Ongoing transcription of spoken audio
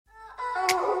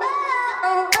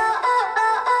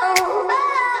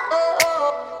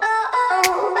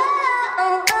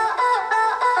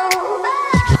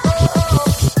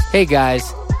Hey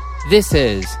guys, this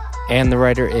is And the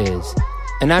Writer Is,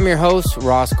 and I'm your host,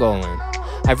 Ross Golan.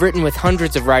 I've written with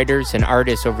hundreds of writers and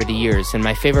artists over the years, and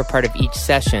my favorite part of each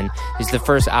session is the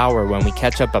first hour when we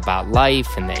catch up about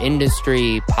life and the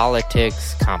industry,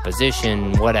 politics,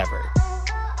 composition, whatever.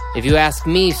 If you ask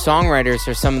me, songwriters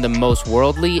are some of the most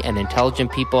worldly and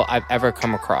intelligent people I've ever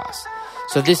come across.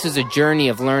 So this is a journey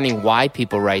of learning why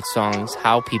people write songs,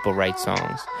 how people write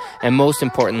songs, and most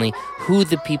importantly, who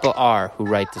the people are who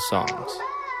write the songs.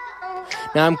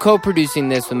 Now, I'm co-producing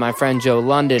this with my friend Joe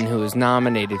London, who was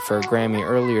nominated for a Grammy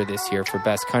earlier this year for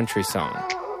Best Country Song.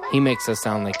 He makes us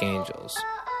sound like angels.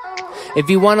 If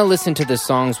you want to listen to the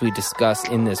songs we discuss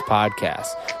in this podcast,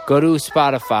 go to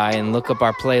Spotify and look up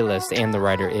our playlist, And the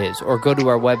Writer Is, or go to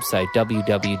our website,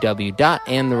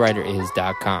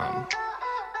 www.andthewriteris.com.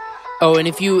 Oh, and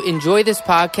if you enjoy this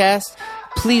podcast,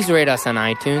 please rate us on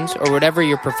iTunes or whatever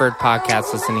your preferred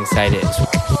podcast listening site is.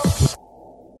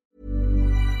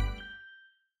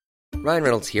 Ryan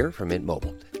Reynolds here from Mint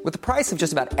Mobile. With the price of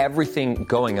just about everything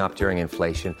going up during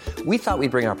inflation, we thought we'd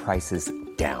bring our prices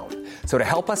down. So to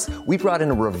help us, we brought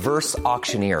in a reverse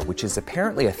auctioneer, which is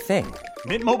apparently a thing.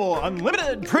 Mint Mobile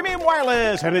Unlimited Premium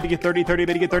Wireless. How to get 30, 30,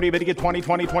 how to get 30, how to get 20,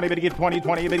 20, 20, how to get 20,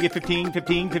 20, how to get 15,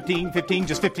 15, 15, 15,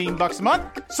 just $15 a month?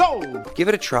 Sold! Give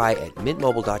it a try at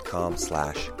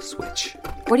mintmobile.com/switch.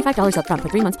 $45 up front for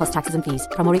 3 months plus taxes and fees.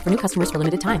 Promo rate for new customers for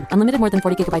limited time. Unlimited more than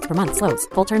 40 gigabytes per month. Slows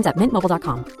full terms at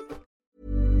mintmobile.com.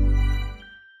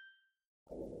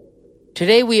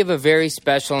 Today we have a very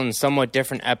special and somewhat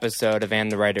different episode of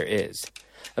And the Writer Is.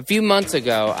 A few months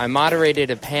ago, I moderated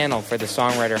a panel for the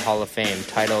Songwriter Hall of Fame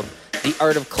titled The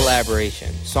Art of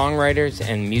Collaboration, Songwriters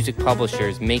and Music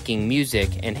Publishers Making Music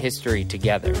and History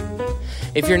Together.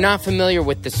 If you're not familiar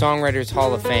with the Songwriters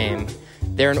Hall of Fame,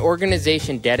 they're an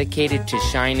organization dedicated to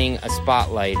shining a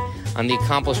spotlight on the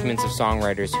accomplishments of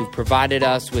songwriters who've provided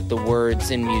us with the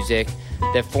words and music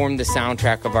that form the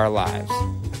soundtrack of our lives.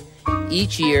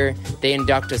 Each year, they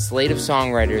induct a slate of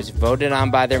songwriters voted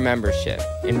on by their membership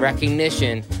in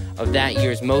recognition of that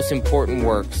year's most important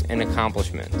works and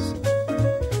accomplishments.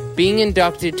 Being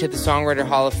inducted to the Songwriter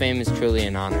Hall of Fame is truly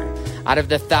an honor. Out of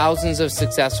the thousands of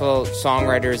successful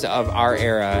songwriters of our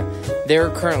era, there are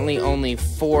currently only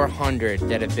 400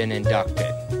 that have been inducted.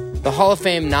 The Hall of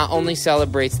Fame not only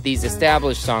celebrates these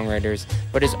established songwriters,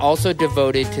 but is also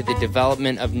devoted to the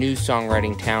development of new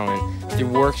songwriting talent through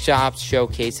workshops,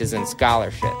 showcases, and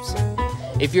scholarships.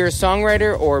 If you're a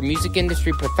songwriter or music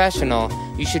industry professional,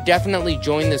 you should definitely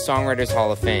join the Songwriters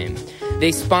Hall of Fame.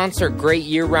 They sponsor great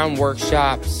year-round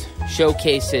workshops,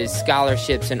 showcases,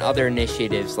 scholarships, and other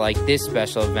initiatives like this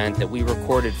special event that we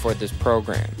recorded for this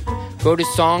program. Go to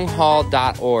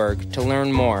songhall.org to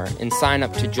learn more and sign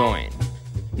up to join.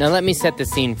 Now let me set the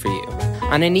scene for you.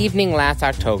 On an evening last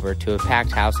October to a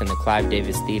packed house in the Clive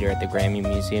Davis Theater at the Grammy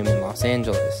Museum in Los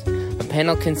Angeles, a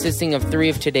panel consisting of 3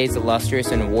 of today's illustrious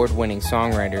and award-winning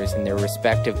songwriters and their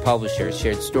respective publishers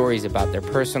shared stories about their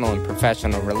personal and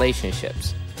professional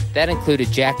relationships. That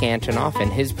included Jack Antonoff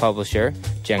and his publisher,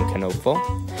 Jen Knopfel.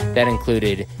 That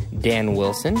included Dan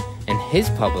Wilson and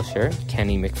his publisher,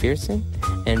 Kenny McPherson,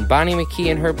 and Bonnie McKee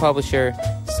and her publisher,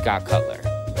 Scott Cutler.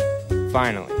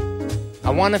 Finally, I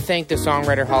want to thank the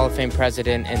Songwriter Hall of Fame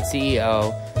President and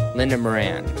CEO, Linda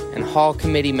Moran, and Hall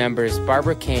Committee members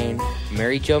Barbara Kane,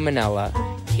 Mary Jo Manella,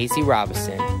 Casey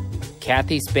Robinson,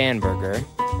 Kathy Spanberger,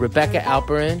 Rebecca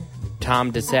Alperin,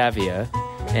 Tom DeSavia,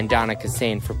 and Donna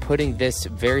Kassane for putting this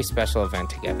very special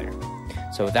event together.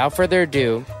 So without further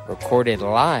ado, recorded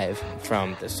live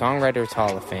from the Songwriters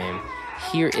Hall of Fame,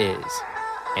 here is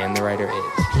And the Writer Is.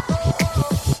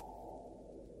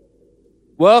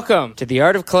 Welcome to the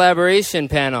Art of Collaboration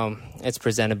panel. It's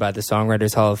presented by the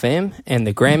Songwriters Hall of Fame and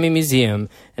the Grammy Museum.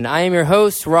 And I am your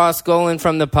host, Ross Golan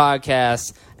from the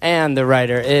podcast, And the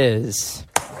Writer Is.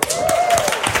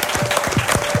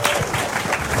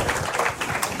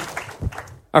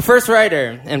 Our first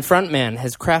writer and frontman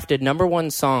has crafted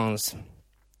 #1 songs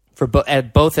for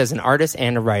both as an artist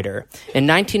and a writer. In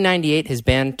 1998, his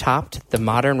band topped the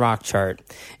Modern Rock chart.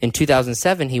 In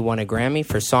 2007, he won a Grammy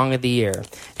for Song of the Year.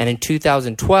 And in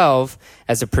 2012,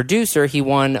 as a producer, he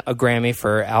won a Grammy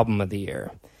for Album of the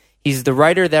Year. He's the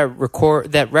writer that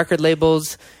record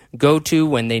labels go to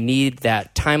when they need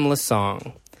that timeless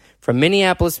song. From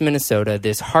Minneapolis, Minnesota,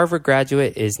 this Harvard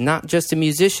graduate is not just a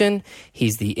musician,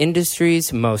 he's the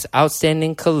industry's most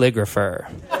outstanding calligrapher.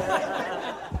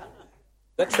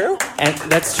 Is that true? And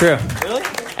that's true. Really?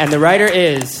 And the writer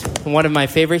is one of my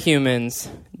favorite humans,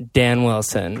 Dan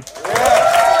Wilson.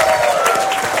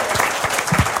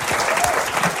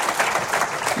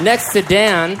 Next to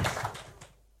Dan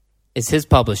is his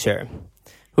publisher,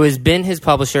 who has been his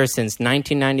publisher since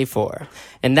 1994.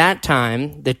 In that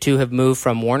time, the two have moved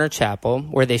from Warner Chappell,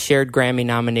 where they shared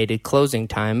Grammy-nominated Closing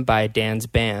Time by Dan's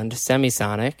band,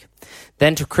 Semisonic,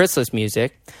 then to Chrysalis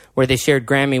Music, where they shared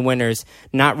Grammy winners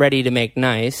Not Ready to Make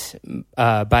Nice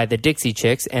by the Dixie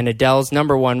Chicks and Adele's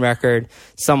 #1 record,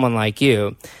 Someone Like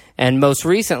You. And most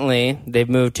recently, they've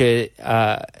moved to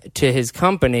his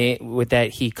company that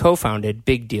he co-founded,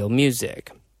 Big Deal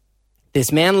Music.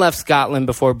 This man left Scotland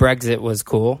before Brexit was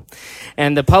cool,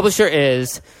 and the publisher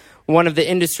is one of the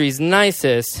industry's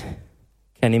nicest,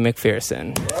 Kenny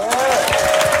McPherson.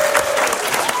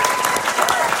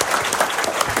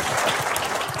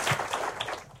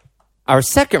 Our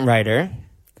second writer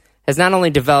has not only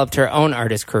developed her own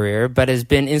artist career, but has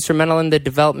been instrumental in the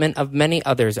development of many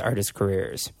others' artist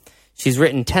careers. She's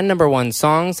written 10 #1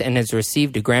 songs and has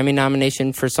received a Grammy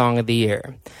nomination for Song of the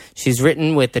Year. She's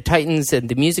written with the titans in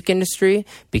the music industry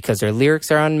because her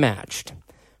lyrics are unmatched.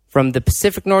 From the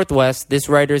Pacific Northwest, this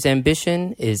writer's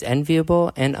ambition is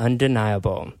enviable and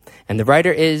undeniable. And the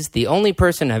writer is the only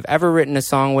person I've ever written a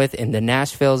song with in the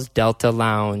Nashville's Delta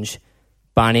Lounge,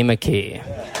 Bonnie McKee.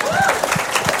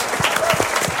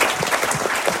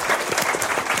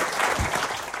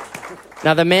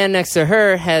 Now, the man next to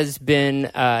her has been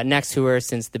next to her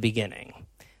since the beginning.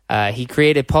 He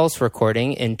created Pulse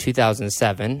Recording in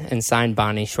 2007 and signed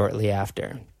Bonnie shortly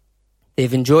after.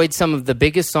 They've enjoyed some of the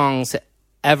biggest songs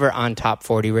ever on Top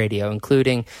 40 radio,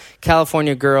 including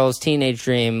California Girls, Teenage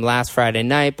Dream, Last Friday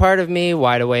Night, Part of Me,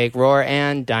 Wide Awake, Roar,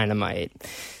 and Dynamite.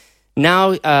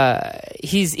 Now,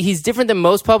 he's different than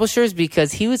most publishers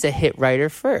because he was a hit writer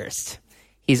first.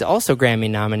 He's also Grammy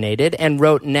nominated and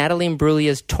wrote Natalie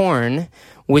Imbruglia's Torn,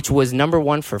 which was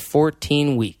 #1 for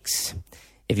 14 weeks.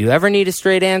 If you ever need a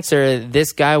straight answer,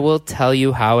 this guy will tell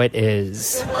you how it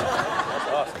is.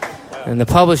 And the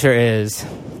publisher is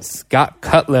Scott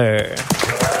Cutler.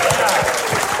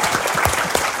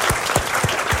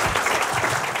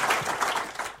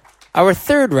 Our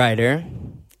third writer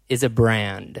is a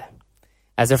brand.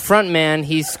 As a frontman,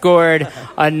 he scored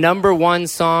a #1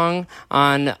 song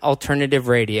on alternative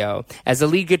radio. As a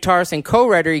lead guitarist and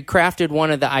co-writer, he crafted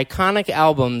one of the iconic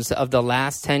albums of the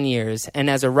last 10 years. And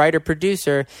as a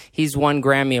writer-producer, he's won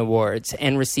Grammy Awards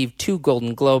and received 2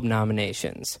 Golden Globe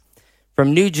nominations.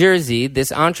 From New Jersey,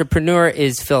 this entrepreneur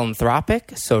is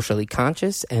philanthropic, socially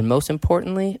conscious, and most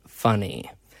importantly, funny.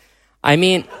 I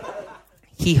mean,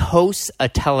 he hosts a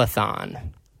telethon.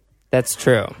 That's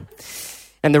true.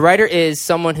 And the writer is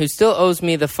someone who still owes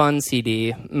me the Fun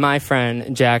CD, my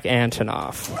friend Jack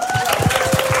Antonoff.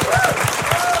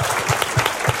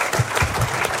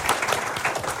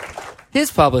 His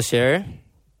publisher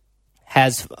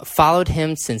has followed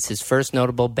him since his first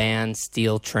notable band,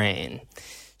 Steel Train.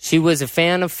 She was a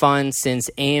fan of Fun since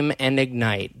Aim and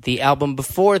Ignite, the album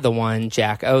before the one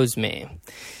Jack owes me.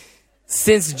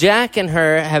 Since Jack and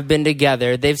her have been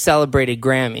together, they've celebrated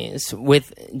Grammys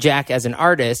with Jack as an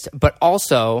artist, but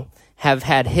also have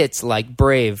had hits like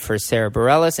Brave for Sarah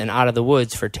Bareilles and Out of the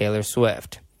Woods for Taylor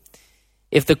Swift.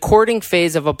 If the courting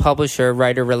phase of a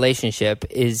publisher-writer relationship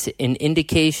is an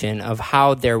indication of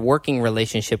how their working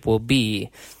relationship will be,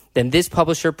 then this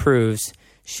publisher proves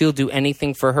she'll do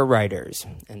anything for her writers.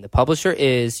 And the publisher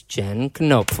is Jen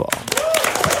Knopfel.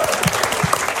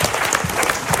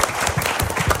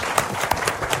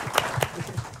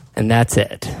 And that's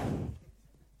it.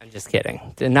 I'm just kidding.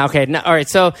 All right,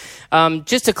 so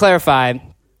just to clarify,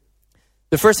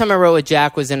 the first time I wrote with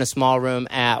Jack was in a small room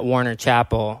at Warner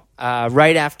Chappell,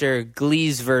 right after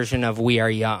Glee's version of We Are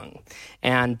Young,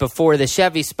 and before the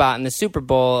Chevy spot in the Super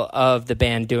Bowl of the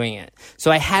band doing it.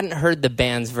 So I hadn't heard the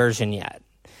band's version yet.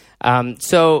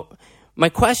 So my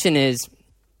question is,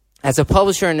 as a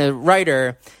publisher and a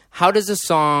writer, how does a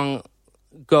song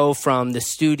go from the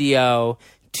studio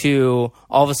to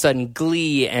all of a sudden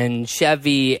Glee and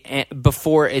Chevy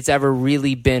before it's ever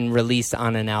really been released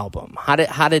on an album? How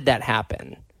did that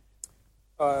happen?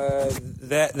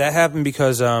 That happened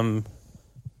because I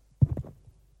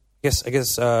guess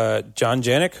John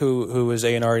Janik, who was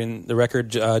A&R in the record,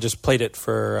 just played it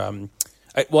for.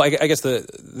 I guess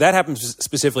that happens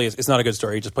specifically. It's not a good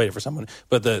story. He just played it for someone.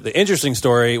 But the interesting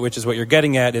story, which is what you're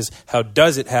getting at, is how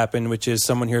does it happen? Which is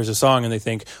someone hears a song and they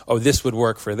think, oh, this would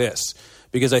work for this.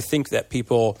 Because I think that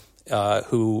people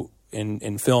who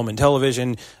in film and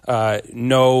television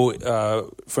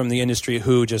know from the industry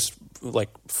who just like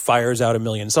fires out a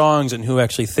million songs and who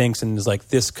actually thinks and is like,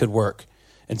 this could work.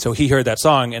 And so he heard that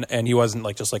song and he wasn't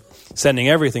like just like sending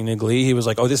everything to Glee. He was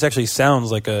like, oh, this actually sounds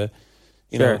like a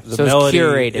You know, Sure. the So it's melody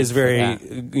curated is for very,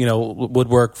 that. you know, would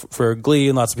work for Glee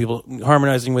and lots of people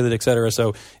harmonizing with it, et cetera.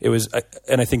 So it was,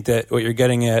 and I think that what you're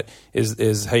getting at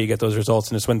is how you get those results,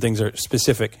 and it's when things are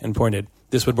specific and pointed.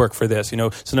 This would work for this. You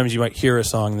know, sometimes you might hear a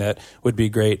song that would be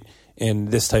great in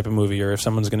this type of movie, or if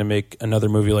someone's going to make another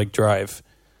movie like Drive.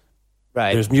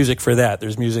 Right. There's music for that.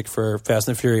 There's music for Fast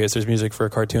and Furious. There's music for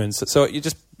cartoons. So you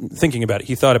just thinking about it,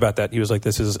 he thought about that. He was like,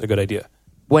 this is a good idea.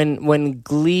 When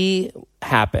Glee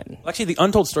happened, Actually, the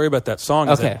untold story about that song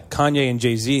is Okay. that Kanye and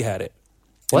Jay-Z had it.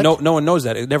 What? No one knows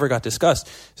that. It never got discussed.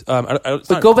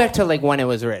 but go back to like when it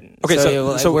was written. Okay,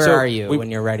 so where so are you we- when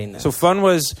you're writing this? So Fun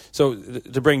was,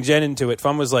 to bring Jen into it,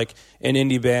 Fun was like an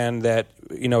indie band that,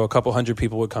 you know, a couple hundred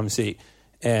people would come see.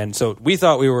 And so we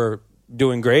thought we were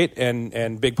doing great,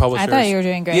 and big publishers. I thought you were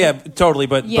doing great. Yeah, totally,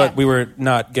 but Yeah. we were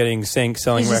not getting selling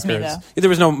It's just me, records. There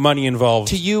was no money involved.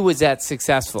 To you, was that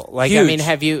successful? Like, I Huge. mean,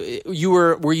 have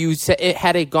were you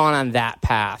had it gone on that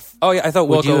path? Oh yeah, I thought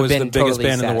Would you Wilco have was the been biggest totally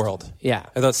band in the satisfied? world. Yeah.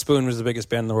 I thought Spoon was the biggest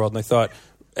band in the world, and I thought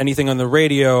anything on the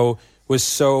radio was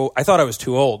so. I thought I was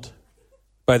too old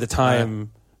by the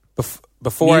time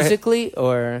before Musically,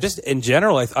 or just in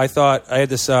general. I thought I had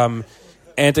this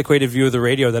antiquated view of the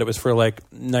radio that it was for like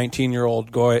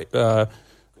 19-year-old goys.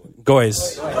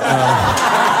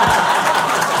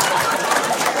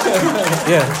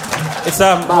 Yeah, it's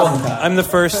well, I'm the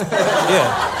first.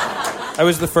 Yeah, I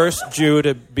was the first Jew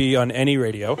to be on any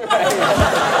radio.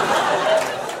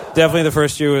 Definitely the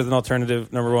first Jew with an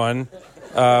alternative number one.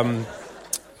 I'm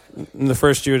the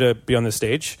first Jew to be on the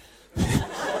stage.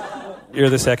 You're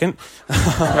the second.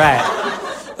 right?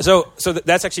 So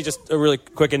that's actually just a really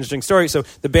quick, interesting story. So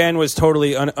the band was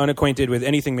totally unacquainted with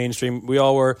anything mainstream. We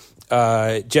all were.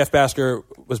 Jeff Basker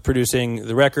was producing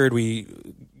the record. We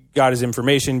got his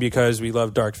information because we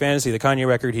loved Dark Fantasy, the Kanye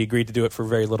record. He agreed to do it for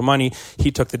very little money. He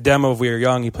took the demo of We Are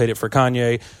Young. He played it for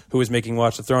Kanye, who was making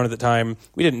Watch the Throne at the time.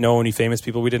 We didn't know any famous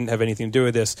people. We didn't have anything to do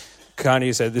with this.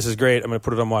 Kanye said, "This is great. I'm going to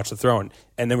put it on Watch the Throne."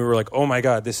 And then we were like, "Oh my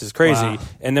God, this is crazy!" Wow.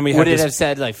 And then we Would had it this, have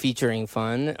said like featuring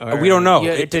Fun? Or we don't know.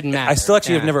 It didn't matter. I still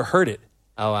actually have Yeah. never heard it.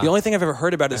 Oh, wow. The only thing I've ever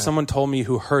heard about it is someone told me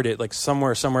who heard it, like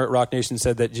somewhere at Rock Nation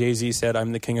said that Jay-Z said,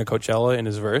 "I'm the king of Coachella" in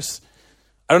his verse.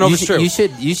 I don't know if it's true.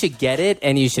 You should get it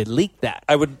and you should leak that.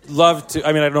 I would love to.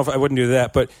 I mean, I don't know if I wouldn't do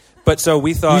that, but so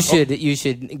we thought You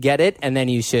should get it and then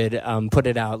you should put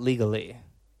it out legally.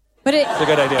 But a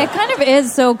good idea. It kind of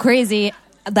is so crazy,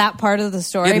 that part of the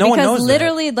story, Yeah, no one because knows that.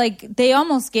 literally, like, they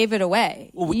almost gave it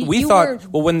away. Well, You- we you thought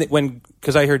were- when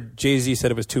because I heard Jay-Z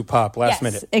said it was too pop last Yes,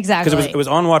 minute. exactly. Because it was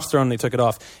on Watch Throne, they took it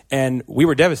off, and we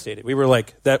were devastated. We were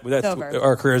like, that's over.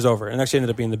 our career's over, and actually ended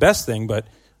up being the best thing, but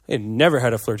it never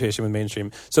had a flirtation with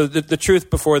mainstream. So the truth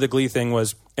before the Glee thing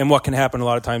was, and what can happen a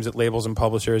lot of times at labels and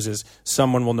publishers is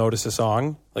someone will notice a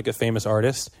song, like a famous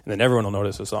artist, and then everyone will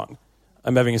notice a song.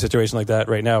 I'm having a situation like that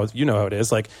right now. You know how it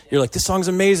is. Like, you're like, this song's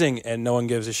amazing, and no one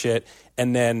gives a shit.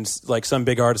 And then, like, some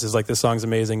big artist is like, this song's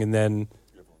amazing, and then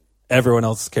everyone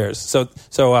else cares. So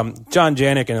John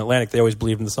Janik and Atlantic, they always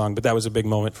believed in the song, but that was a big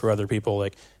moment for other people.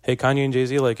 Like, hey, Kanye and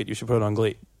Jay-Z like it, you should put it on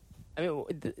Glee. I mean,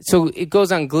 so it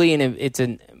goes on Glee, and it's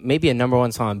maybe a number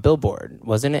one song on Billboard,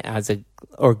 wasn't it?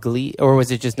 Or Glee, or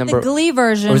was it just number? The Glee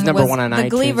version Or was number one on the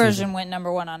Glee iTunes? version went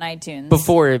number one on iTunes.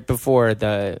 before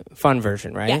the Fun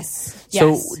version, right? Yes.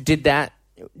 So Yes. did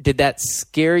that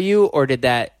scare you, or did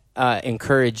that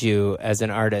encourage you as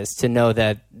an artist to know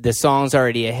that the song's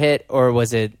already a hit, or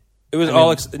was it? It was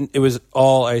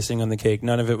all icing on the cake.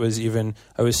 None of it was even.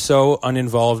 I was so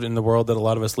uninvolved in the world that a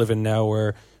lot of us live in now,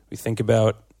 where we think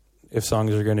about if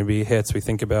songs are going to be hits. We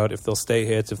think about if they'll stay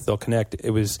hits, if they'll connect.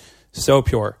 It was so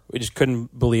pure. We just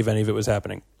couldn't believe any of it was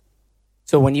happening.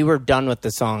 So when you were done with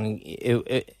the song,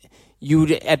 you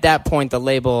at that point the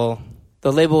label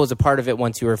was a part of it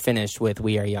once you were finished with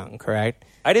We Are Young, correct?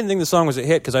 I didn't think the song was a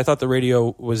hit because I thought the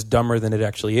radio was dumber than it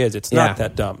actually is. It's Yeah. not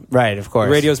that dumb. Right, of course.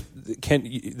 The radio's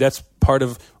that's part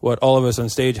of what all of us on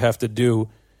stage have to do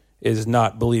is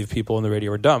not believe people in the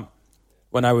radio are dumb.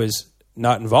 When I was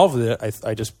not involved with it,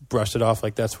 I just brushed it off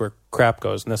like that's where crap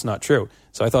goes, and that's not true.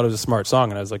 So I thought it was a smart song,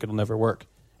 and I was like, it'll never work.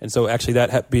 And so actually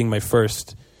that being my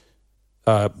first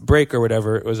break or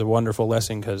whatever, it was a wonderful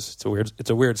lesson because it's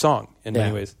a weird song in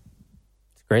many ways.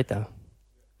 It's great though.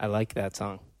 I like that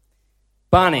song.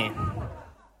 Bonnie,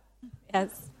 Yes.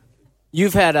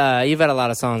 you've had a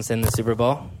lot of songs in the Super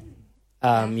Bowl.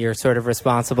 You're sort of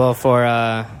responsible for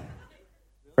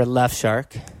Left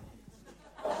Shark.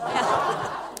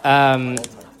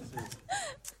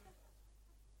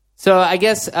 So I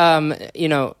guess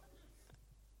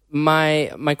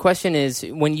My question is,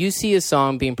 when you see a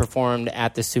song being performed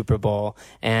at the Super Bowl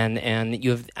and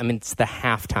you have, I mean, it's the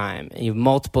halftime, and you have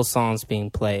multiple songs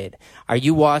being played, are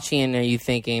you watching and are you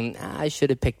thinking, I should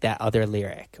have picked that other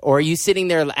lyric? Or are you sitting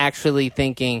there actually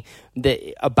thinking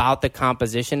about the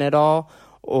composition at all?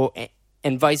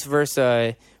 And vice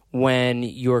versa, when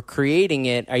you're creating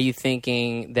it, are you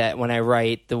thinking that when I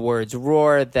write the words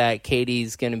roar, that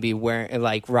Katie's going to be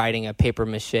riding a paper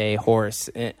mache horse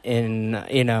in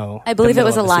I believe it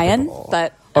was a lion,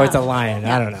 but or it's a lion.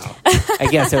 Yeah. I don't know. I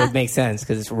guess it would make sense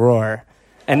because it's roar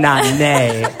and not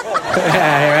neigh,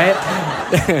 right?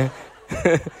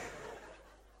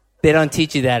 They don't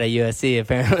teach you that at USC,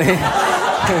 apparently.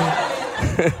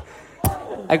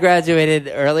 I graduated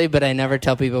early, but I never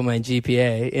tell people my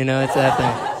GPA. It's that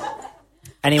thing.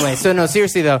 Anyway, so no,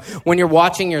 seriously though, when you're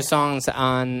watching your songs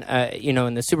on,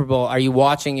 in the Super Bowl, are you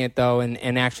watching it though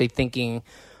and actually thinking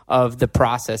of the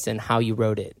process and how you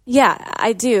wrote it? Yeah,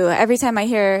 I do. Every time I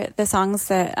hear the songs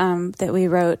that we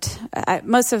wrote,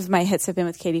 most of my hits have been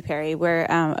with Katy Perry. We're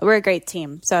a great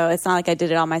team, so it's not like I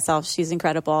did it all myself. She's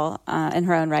incredible in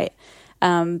her own right.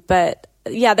 But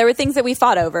yeah, there were things that we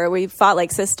fought over. We fought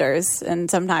like sisters, and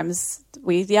sometimes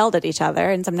we yelled at each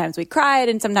other, and sometimes we cried,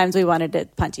 and sometimes we wanted to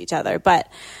punch each other. But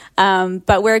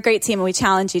we're a great team, and we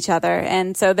challenge each other.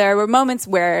 And so there were moments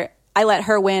where I let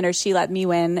her win or she let me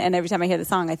win, and every time I hear the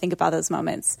song, I think about those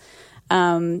moments.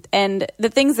 And the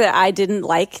things that I didn't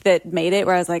like that made it,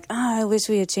 where I was like, I wish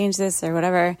we had changed this or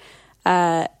whatever,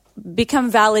 become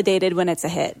validated when it's a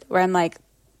hit, where I'm like,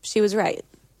 she was right.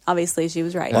 Obviously, she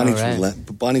was right.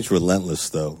 Bonnie's relentless,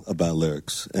 though, about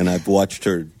lyrics. And I've watched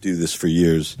her do this for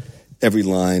years. Every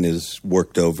line is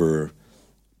worked over,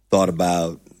 thought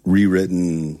about,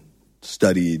 rewritten,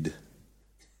 studied,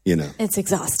 It's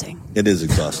exhausting. It is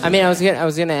exhausting. I mean, I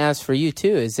was gonna ask for you,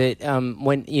 too. Is it,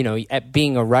 when, at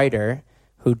being a writer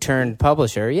who turned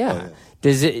publisher, yeah. Oh, yeah.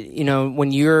 Does it,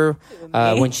 when you're,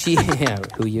 when she,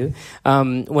 who you?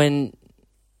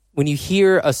 When you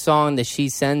hear a song that she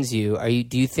sends you,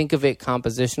 do you think of it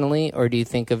compositionally, or do you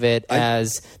think of it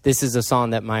as this is a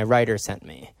song that my writer sent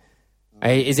me?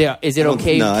 Is it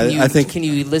okay? No, can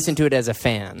you listen to it as a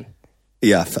fan?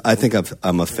 Yeah, I think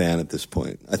I'm a fan at this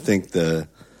point. I think the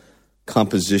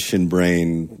composition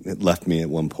brain left me at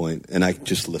one point, and I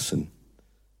just listen.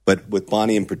 But with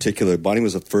Bonnie in particular, Bonnie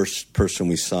was the first person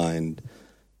we signed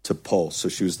to Pulse, so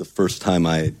she was the first time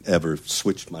I ever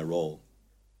switched my role.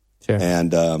 Sure.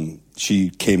 And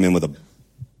she came in with a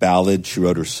ballad she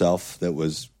wrote herself that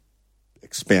was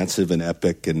expansive and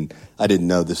epic, and I didn't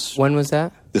know this. When was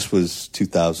that? This was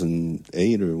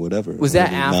 2008 or whatever. Was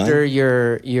that after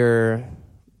your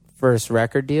first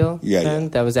record deal? Yeah.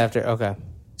 That was after, okay.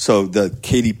 So the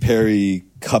Katy Perry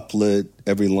couplet,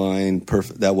 every line,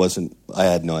 perfect. That wasn't, I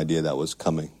had no idea that was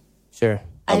coming. Sure.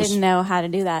 I didn't know how to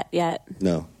do that yet.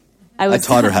 No. I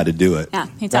taught her how to do it. Yeah,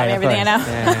 he taught me everything I know.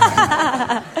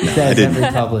 Yeah. That's every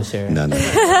publisher. No.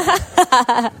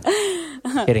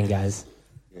 Kidding, guys.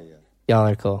 Yeah. Y'all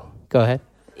are cool. Go ahead.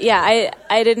 Yeah,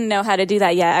 I didn't know how to do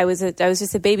that yet. I was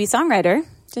just a baby songwriter,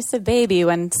 just a baby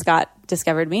when Scott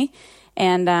discovered me.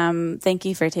 And thank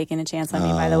you for taking a chance on me,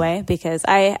 by the way, because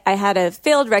I had a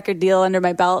failed record deal under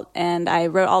my belt, and I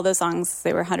wrote all those songs.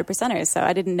 They were 100%ers, so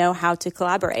I didn't know how to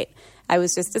collaborate.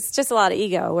 It's just a lot of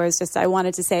ego, where it's just I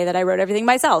wanted to say that I wrote everything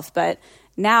myself, but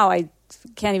now I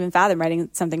can't even fathom writing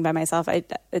something by myself.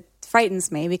 It frightens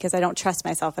me because I don't trust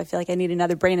myself. I feel like I need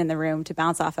another brain in the room to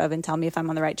bounce off of and tell me if I'm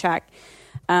on the right track.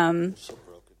 So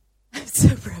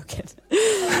broken.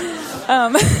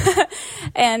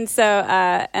 And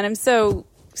I'm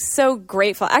so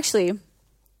grateful. Actually,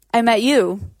 I met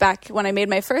you back when I made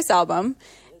my first album.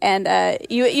 And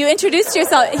you introduced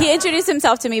yourself. He introduced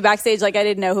himself to me backstage like I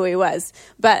didn't know who he was.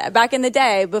 But back in the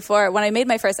day, when I made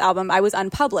my first album, I was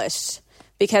unpublished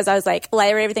because I was like, well,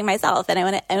 I write everything myself, and I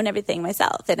want to own everything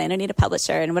myself, and I don't need a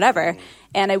publisher and whatever.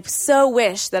 And I so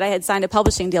wish that I had signed a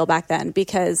publishing deal back then,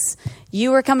 because you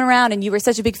were coming around and you were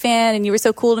such a big fan and you were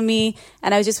so cool to me.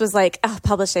 And I just was like,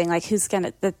 publishing, like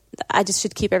I just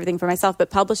should keep everything for myself.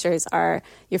 But publishers are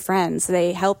your friends.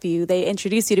 They help you. They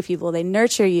introduce you to people. They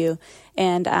nurture you.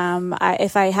 And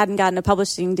if I hadn't gotten a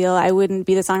publishing deal, I wouldn't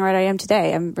be the songwriter I am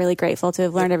today. I'm really grateful to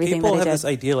have learned everything that I did. People have this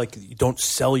idea like you don't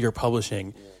sell your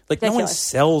publishing. Like no one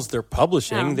sells their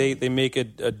publishing. No. They make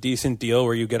a decent deal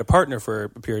where you get a partner for a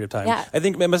period of time. Yeah. I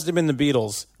think it must have been the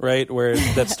Beatles, right, where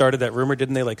that started that rumor.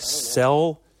 Didn't they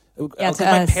sell? Yeah, to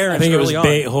my us. parents. I think it was on.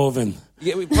 Beethoven.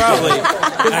 Yeah, probably.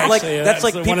 Actually, that's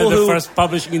like people one of the who first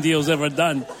publishing deals ever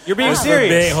done. You're being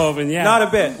serious? Beethoven, yeah. Not a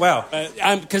bit. Wow.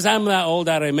 Because I'm that old,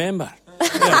 I remember. Yeah,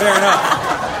 fair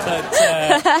enough.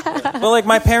 Well, like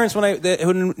my parents,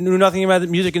 who knew nothing about the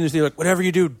music industry, were like, whatever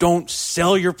you do, don't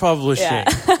sell your publishing.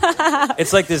 Yeah.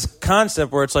 It's like this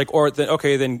concept where it's like,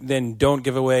 then don't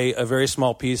give away a very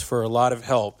small piece for a lot of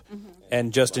help,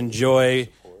 and just enjoy,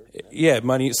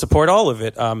 money, support all of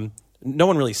it. No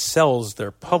one really sells their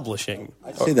publishing.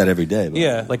 I say that every day.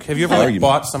 Yeah, like have you ever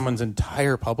bought someone's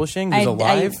entire publishing who's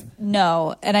alive?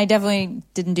 No, and I definitely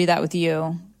didn't do that with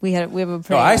you. We have a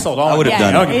pretty... No, I sold all. I would have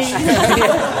done it.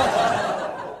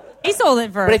 He sold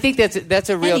it for. But I think that's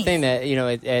a real pennies. thing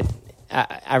that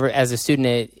as a student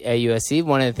at USC,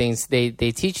 one of the things they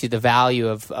teach you the value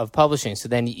of publishing. So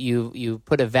then you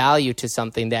put a value to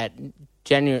something that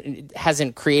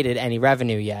hasn't created any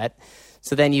revenue yet.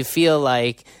 So then you feel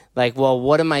like, well,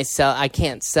 what am I sell? I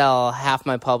can't sell half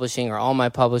my publishing or all my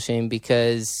publishing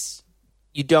because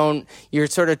you're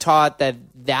sort of taught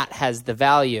that has the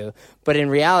value. But in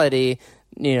reality,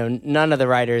 none of the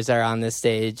writers are on this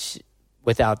stage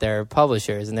without their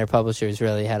publishers, and their publishers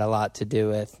really had a lot to do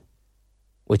with,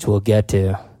 which we'll get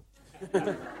to.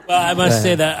 Well, I must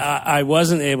say that I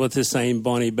wasn't able to sign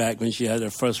Bonnie back when she had her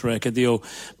first record deal,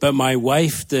 but my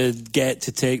wife did get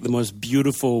to take the most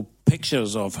beautiful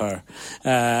pictures of her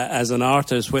as an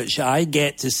artist, which I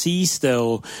get to see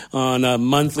still on a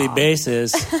monthly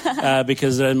basis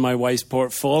because they're in my wife's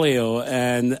portfolio,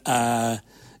 and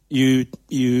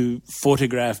you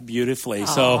photograph beautifully.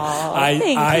 So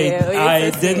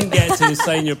I didn't get to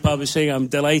sign your publishing. I'm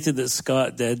delighted that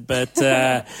Scott did, but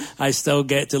I still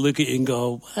get to look at you and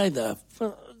go, why the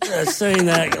fuck did I sign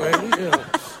that?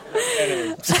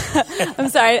 I'm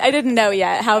sorry, I didn't know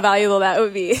yet how valuable that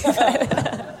would be.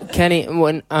 Kenny,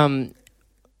 when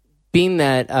being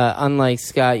that unlike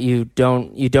Scott, you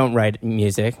don't write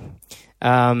music.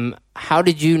 How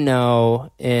did you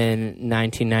know in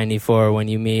 1994 when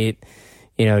you meet,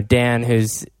 Dan,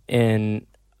 who's in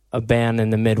a band in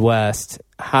the Midwest?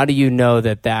 How do you know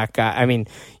that guy? I mean,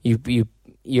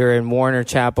 you're in Warner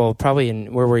Chapel, probably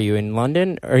where were you, in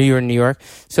London, or you were in New York?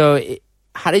 So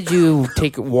why did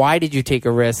you take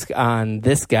a risk on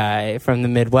this guy from the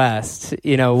Midwest?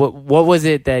 What was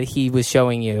it that he was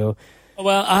showing you?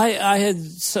 Well, I had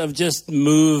sort of just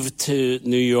moved to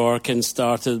New York and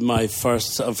started my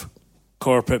first sort of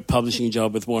corporate publishing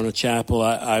job with Warner Chappell.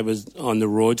 I was on the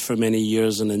road for many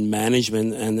years and in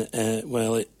management, and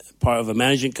part of a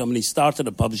management company, started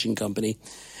a publishing company.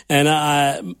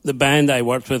 And the band I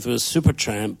worked with was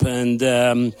Supertramp,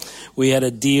 and we had a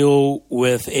deal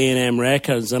with A&M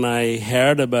Records, and I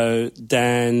heard about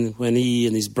Dan when he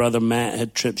and his brother Matt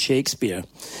had Trip Shakespeare.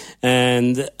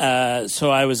 And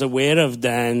so I was aware of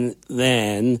Dan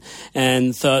then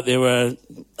and thought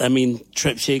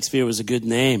Trip Shakespeare was a good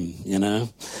name, I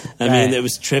mean, it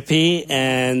was trippy,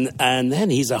 and then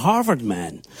he's a Harvard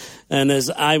man. And as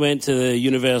I went to the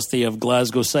University of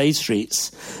Glasgow side streets,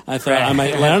 I thought I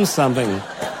might learn something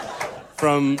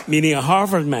from meeting a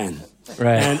Harvard man.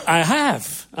 Right. And I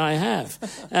have.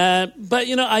 But,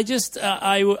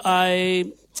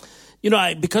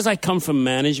 because I come from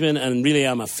management and really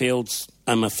I'm a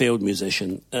failed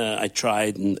musician. I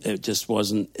tried and it just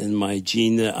wasn't in my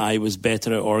gene. I was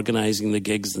better at organizing the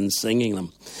gigs than singing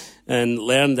them, and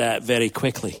learned that very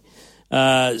quickly.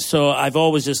 So I've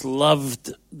always just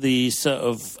loved the sort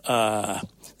of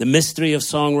the mystery of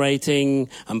songwriting.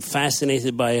 I'm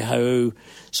fascinated by how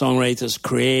songwriters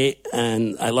create,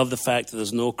 and I love the fact that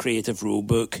there's no creative rule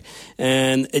book,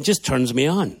 and it just turns me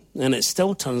on, and it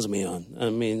still turns me on. I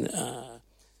mean,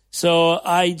 so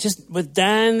with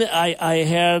Dan, I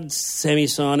heard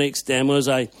Semisonics demos.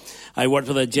 I worked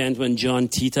with a gentleman, John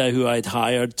Tita, who I'd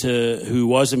hired who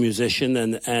was a musician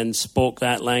and spoke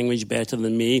that language better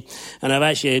than me. And I've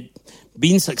actually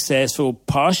been successful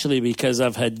partially because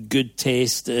I've had good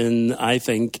taste in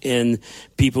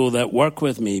people that work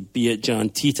with me, be it John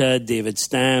Tita, David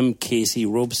Stamm, Casey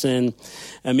Robeson.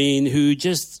 I mean, who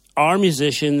just are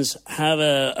musicians, have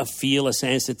a feel, a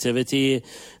sensitivity,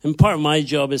 and part of my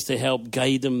job is to help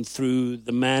guide them through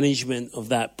the management of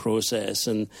that process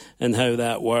and how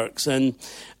that works. And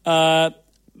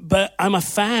but I'm a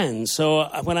fan, so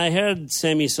when I heard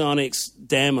Semisonics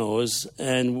demos,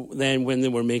 and then when they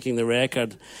were making the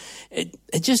record, it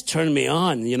just turned me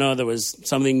on. There was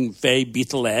something very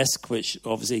Beatlesque, which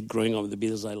obviously growing up with the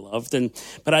Beatles I loved.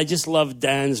 But I just loved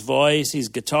Dan's voice, his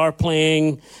guitar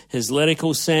playing, his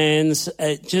lyrical sense.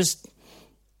 I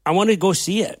wanted to go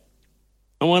see it.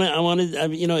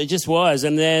 It just was.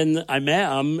 And then I met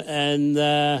him,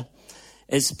 and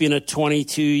it's been a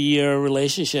 22-year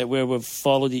relationship where we've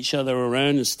followed each other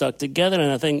around and stuck together.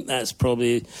 And I think that's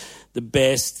probably the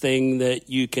best thing that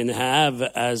you can have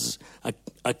as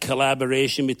a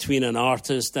collaboration between an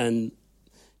artist and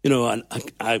and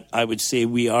I would say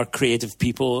we are creative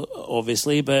people,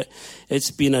 obviously, but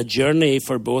it's been a journey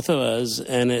for both of us,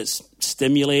 and it's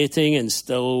stimulating and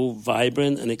still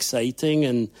vibrant and exciting,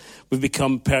 and we've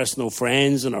become personal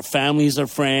friends, and our families are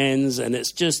friends, and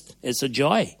it's a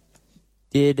joy.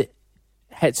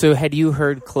 So had you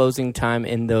heard Closing Time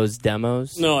in those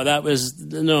demos?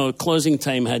 No, Closing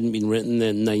Time hadn't been written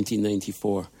in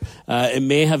 1994. It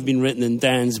may have been written in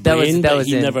Dan's brain, but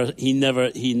he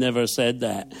never said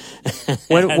that.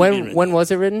 When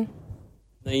was it written?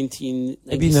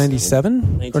 Maybe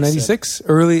 97 or 96,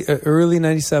 early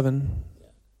 97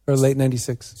 or late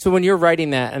 96. So when you're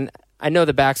writing that, and I know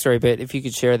the backstory, but if you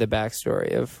could share the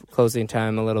backstory of Closing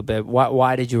Time a little bit,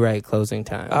 why did you write Closing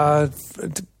Time?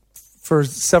 For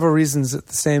several reasons at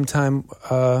the same time.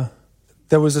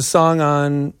 There was a song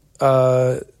on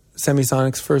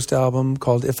Semisonic's first album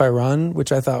called If I Run,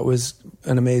 which I thought was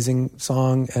an amazing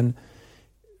song, and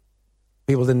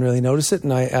people didn't really notice it.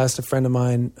 And I asked a friend of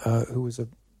mine who was a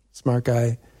smart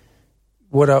guy,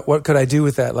 what could I do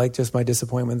with that? Like, just my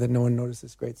disappointment that no one noticed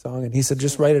this great song. And he said,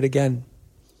 just write it again.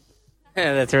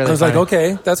 Yeah, that's really I was funny. like,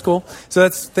 okay, that's cool. So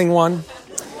that's thing one.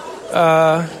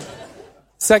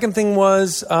 Second thing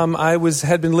was I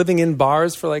had been living in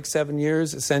bars for like 7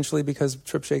 years, essentially because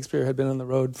Trip Shakespeare had been on the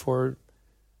road for,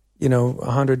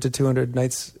 100 to 200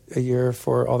 nights a year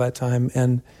for all that time.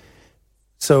 And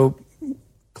so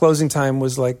Closing Time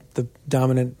was like the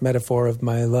dominant metaphor of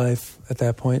my life at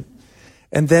that point.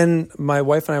 And then my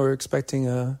wife and I were expecting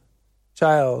a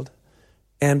child.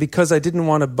 And because I didn't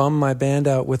want to bum my band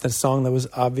out with a song that was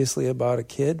obviously about a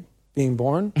kid being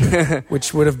born,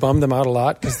 which would have bummed them out a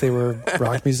lot because they were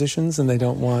rock musicians and they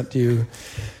don't want you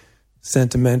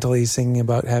sentimentally singing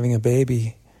about having a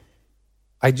baby.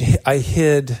 I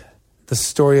hid the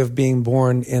story of being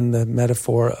born in the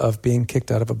metaphor of being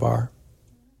kicked out of a bar.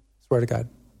 Swear to God.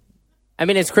 I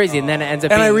mean, it's crazy, and then it ends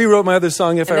up. And being, I rewrote my other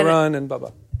song, If I Run, and blah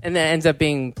blah. And then it ends up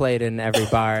being played in every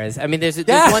bar. I mean, there's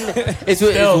one. It's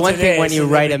one thing when you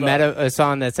write a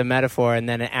song that's a metaphor, and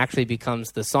then it actually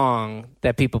becomes the song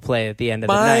that people play at the end of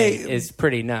the night. Is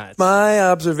pretty nuts. My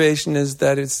observation is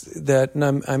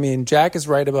that I mean, Jack is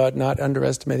right about not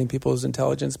underestimating people's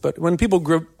intelligence, but when people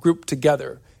group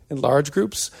together in large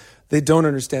groups, they don't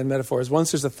understand metaphors.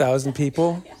 Once there's 1,000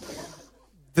 people,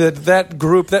 that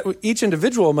group, that each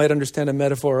individual might understand a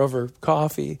metaphor over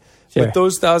coffee. Sure. But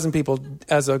those 1,000 people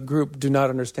as a group do not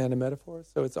understand a metaphor,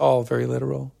 so it's all very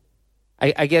literal.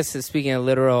 I guess speaking of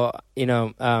literal,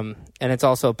 and it's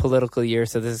also a political year,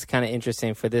 so this is kind of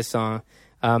interesting for this song,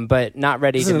 but not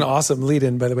ready. This is an awesome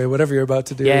lead-in, by the way. Whatever you're about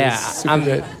to do is super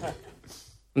great.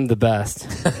 I'm the best.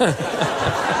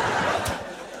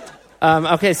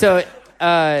 Okay, so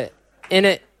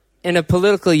in a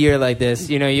political year like this,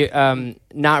 you're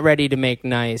Not Ready to Make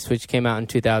Nice, which came out in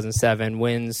 2007,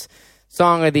 wins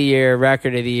Song of the Year,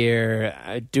 Record of the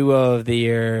Year, Duo of the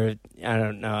Year, I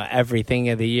don't know, everything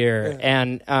of the year.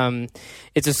 Yeah. And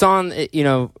it's a song,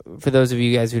 for those of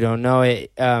you guys who don't know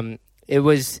it, it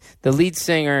was the lead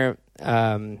singer,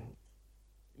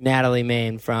 Natalie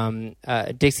Main from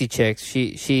Dixie Chicks.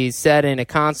 She said in a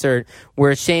concert,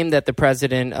 "We're ashamed that the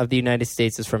president of the United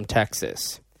States is from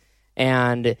Texas."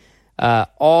 And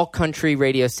all country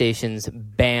radio stations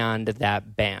banned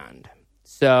that band.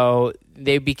 So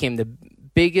they became the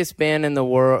biggest band in the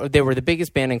world. They were the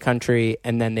biggest band in country,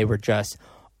 and then they were just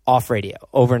off radio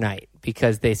overnight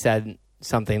because they said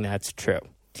something that's true.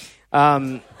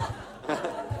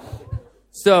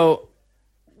 So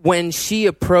when she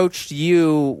approached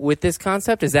you with this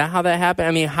concept, is that how that happened?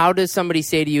 I mean, how does somebody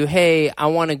say to you, hey, I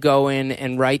want to go in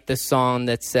and write the song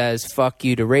that says fuck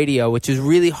you to radio, which is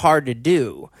really hard to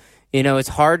do. It's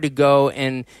hard to go,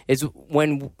 and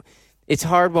it's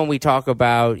hard when we talk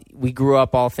about, we grew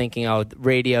up all thinking, oh,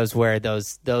 radio's where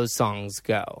those songs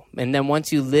go. And then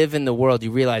once you live in the world,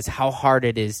 you realize how hard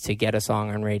it is to get a song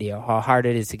on radio, how hard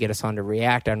it is to get a song to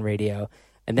react on radio,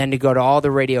 and then to go to all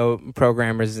the radio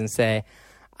programmers and say,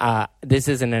 this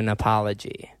isn't an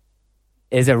apology.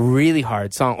 It's a really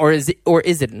hard song, or is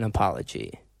it an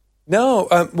apology? No,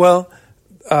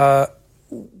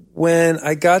 when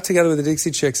I got together with the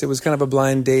Dixie Chicks, it was kind of a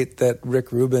blind date that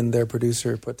Rick Rubin, their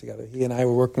producer, put together. He and I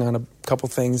were working on a couple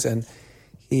things, and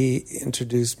he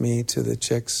introduced me to the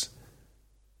Chicks.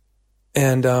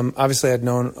 And obviously I'd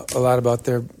known a lot about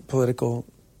their political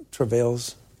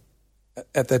travails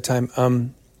at that time.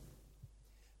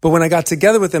 But when I got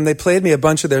together with them, they played me a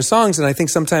bunch of their songs, and I think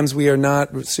sometimes we are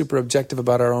not super objective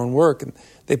about our own work. And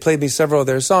they played me several of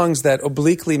their songs that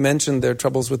obliquely mentioned their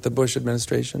troubles with the Bush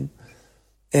administration.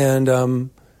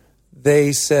 And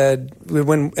they said,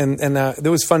 it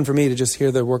was fun for me to just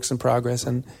hear their works in progress.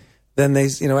 And then they,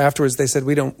 afterwards they said,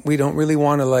 we don't really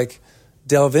want to like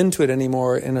delve into it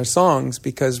anymore in our songs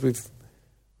because we've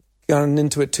gone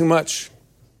into it too much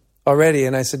already.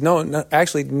 And I said, no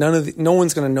actually, no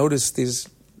one's going to notice the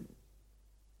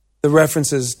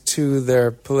references to their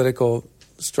political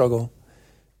struggle.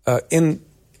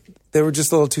 They were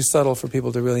just a little too subtle for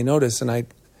people to really notice. And I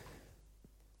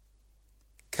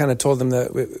kind of told them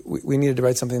that we needed to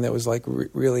write something that was like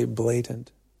really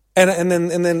blatant. And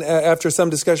then after some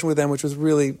discussion with them, which was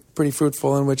really pretty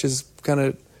fruitful and which is kind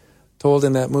of told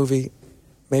in that movie,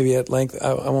 maybe at length,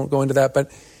 I won't go into that, but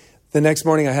the next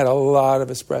morning I had a lot of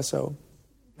espresso.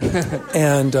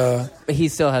 And but he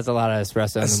still has a lot of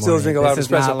espresso in the morning. I still drink a lot of espresso.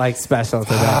 This is not like special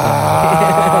to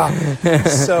that.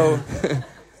 So,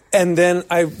 and then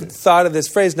I thought of this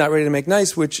phrase, not ready to make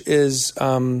nice, which is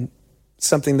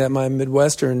something that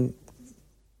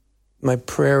my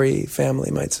prairie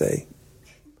family might say.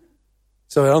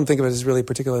 So I don't think of it as really a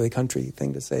particularly country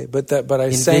thing to say, but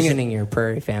I sang it. Envisioning your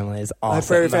prairie family is awesome. My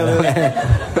prairie family,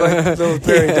 like little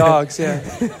prairie dogs, yeah.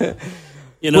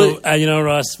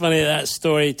 Ross, funny that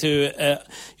story too.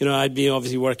 I'd been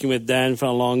obviously working with Dan for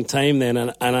a long time then,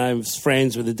 and I was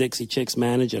friends with the Dixie Chicks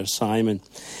manager, Simon.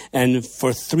 And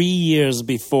for 3 years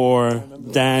before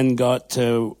Dan got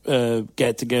to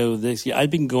get together with Dixie, I'd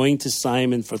been going to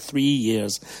Simon for 3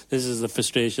 years. This is the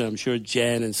frustration I'm sure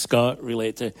Jen and Scott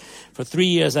relate to. For 3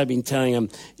 years, I've been telling him,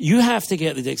 you have to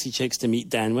get the Dixie Chicks to meet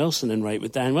Dan Wilson and write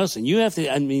with Dan Wilson. You have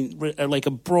to, like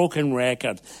a broken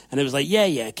record. And it was like,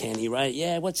 yeah, Kenny, right?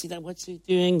 Yeah, what's he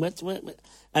doing? What?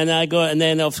 And I go, and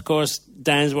then, of course,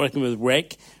 Dan's working with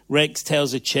Rick. Rick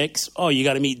tells the Chicks, oh, you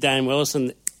got to meet Dan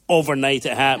Wilson. Overnight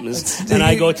it happens. And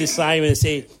I go to Simon and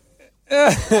say,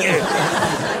 that's...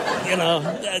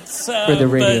 For the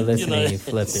radio listening, you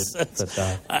flipped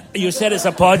off. You said it's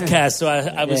a podcast, so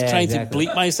I was trying to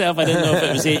bleep myself. I didn't know if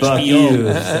it was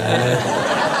HBO.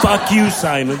 Fuck you,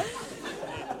 Simon.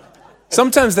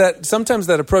 Sometimes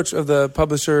that approach of the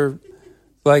publisher,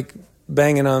 like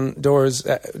banging on doors,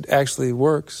 actually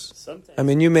works. Sometimes. I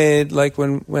mean, you made, like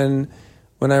when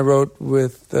I wrote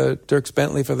with Dierks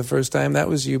Bentley for the first time, that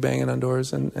was you banging on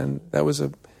doors, and that was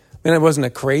it wasn't a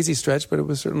crazy stretch, but it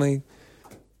was certainly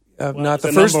not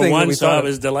the first thing that we thought. I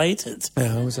was delighted.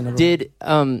 Yeah, it was a number.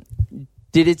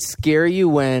 Did it scare you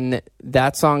when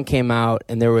that song came out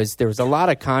and there was a lot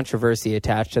of controversy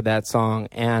attached to that song?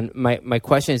 And my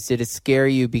question is, did it scare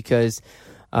you because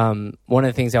one of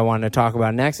the things I wanted to talk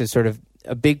about next is sort of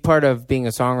a big part of being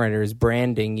a songwriter is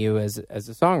branding you as a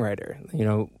songwriter.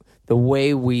 The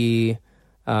way we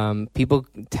people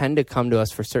tend to come to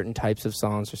us for certain types of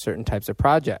songs or certain types of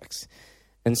projects.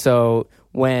 And so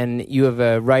when you have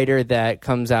a writer that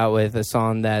comes out with a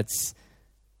song that's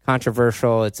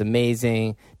controversial, it's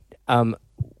amazing,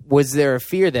 was there a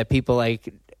fear that people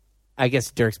like, I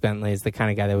guess Dierks Bentley is the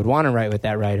kind of guy that would want to write with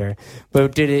that writer,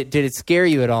 but did it scare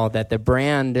you at all that the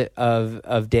brand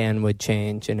of Dan would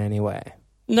change in any way?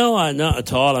 No, not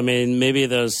at all. I mean, maybe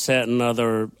there's certain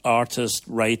other artists,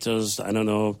 writers, I don't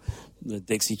know, the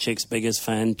Dixie Chicks' biggest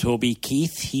fan, Toby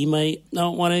Keith, he might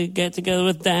not want to get together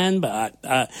with Dan, but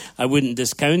I wouldn't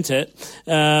discount it.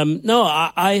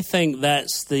 I think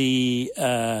that's the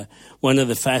one of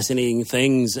the fascinating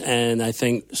things, and I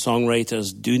think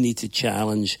songwriters do need to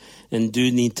challenge and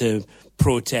do need to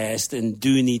protest and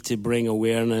do need to bring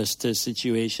awareness to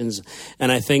situations.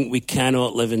 And I think we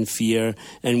cannot live in fear,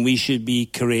 and we should be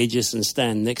courageous and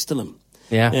stand next to them.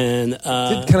 Yeah. And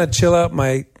did kind of chill out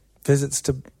my visits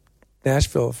to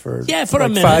Nashville for a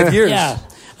minute. 5 years. Yeah.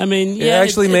 I mean, it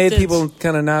actually made people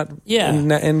kind of not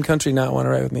in country not want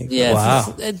to write with me. Yeah,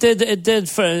 wow. It did.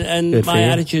 And good my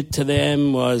attitude to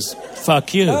them was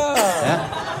 "fuck you."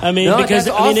 Yeah. I mean, because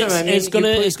it's going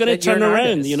to turn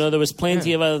around. Artist. There was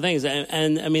plenty of other things,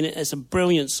 and I mean, it's a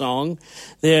brilliant song.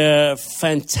 They're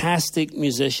fantastic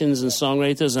musicians and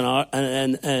songwriters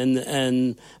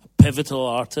and pivotal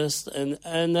artists, and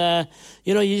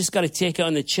you just got to take it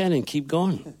on the chin and keep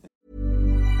going.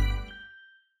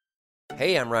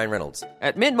 Hey, I'm Ryan Reynolds.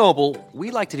 At Mint Mobile,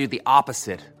 we like to do the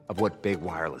opposite of what Big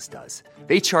Wireless does.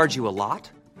 They charge you a lot,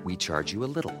 we charge you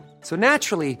a little. So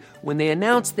naturally, when they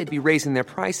announced they'd be raising their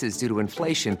prices due to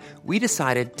inflation, we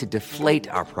decided to deflate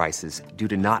our prices due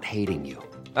to not hating you.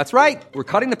 That's right. We're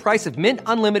cutting the price of Mint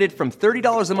Unlimited from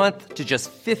 $30 a month to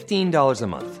just $15 a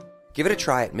month. Give it a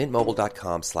try at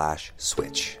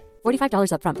mintmobile.com/switch.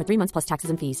 $45 up front for 3 months plus taxes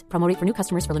and fees. Promo rate for new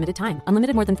customers for limited time.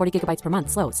 Unlimited more than 40 gigabytes per month.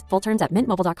 Slows full terms at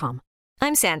mintmobile.com.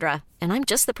 I'm Sandra, and I'm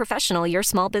just the professional your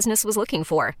small business was looking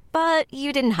for. But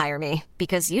you didn't hire me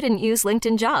because you didn't use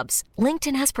LinkedIn Jobs.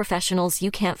 LinkedIn has professionals you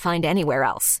can't find anywhere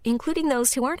else, including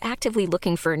those who aren't actively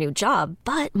looking for a new job,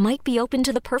 but might be open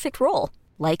to the perfect role.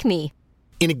 like me.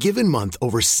 In a given month,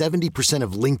 over 70%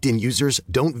 of LinkedIn users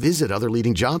don't visit other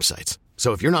leading job sites.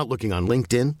 So if you're not looking on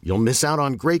LinkedIn, you'll miss out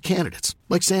on great candidates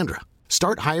like Sandra.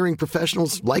 Start hiring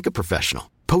professionals like a professional.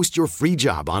 Post your free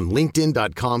job on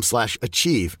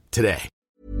linkedin.com/achieve today.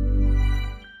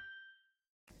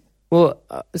 Well,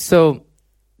 so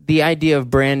the idea of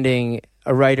branding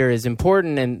a writer is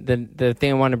important, and the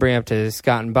thing I want to bring up to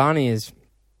Scott and Bonnie is,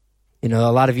 you know,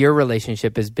 a lot of your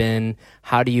relationship has been,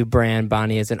 how do you brand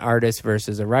Bonnie as an artist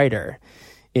versus a writer?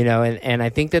 You know, and I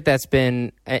think that's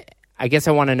been, I guess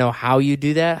I want to know how you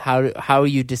do that, how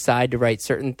you decide to write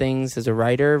certain things as a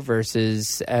writer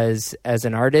versus as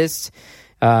an artist.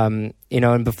 You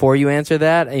know, and before you answer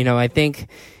that, you know, I think,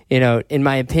 you know, in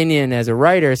my opinion, as a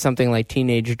writer, something like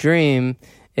Teenage Dream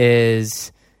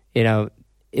is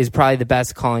probably the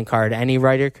best calling card any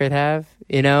writer could have,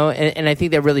 you know, and I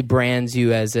think that really brands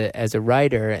you as a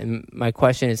writer. And my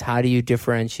question is, how do you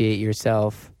differentiate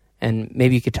yourself? And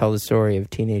maybe you could tell the story of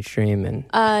Teenage Dream and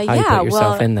how you put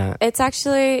yourself in that.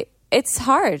 It's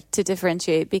hard to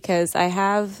differentiate because I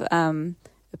have a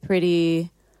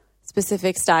pretty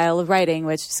specific style of writing,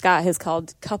 which Scott has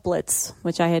called couplets,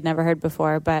 which I had never heard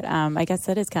before, but I guess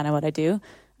that is kind of what I do.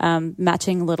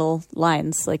 Matching little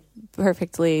lines, like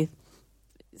perfectly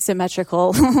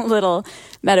symmetrical little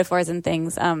metaphors and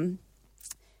things. And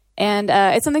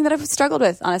it's something that I've struggled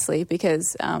with, honestly,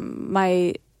 because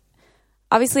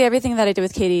obviously everything that I did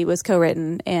with Katie was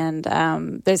co-written,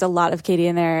 and there's a lot of Katie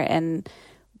in there,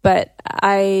 but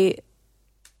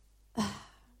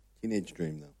Teenage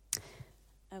Dream,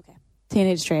 though. Okay.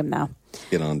 Teenage Dream, though.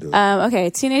 Get on to it. Okay,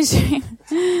 Teenage Dream.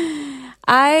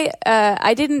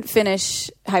 I didn't finish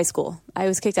high school. I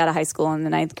was kicked out of high school in the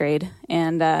 9th grade,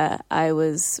 and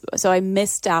I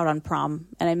missed out on prom,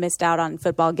 and I missed out on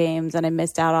football games, and I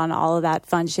missed out on all of that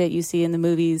fun shit you see in the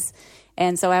movies,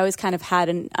 and so I always kind of had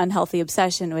an unhealthy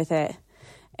obsession with it,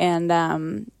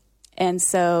 and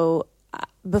so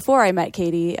before I met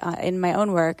Katie, in my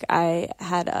own work, I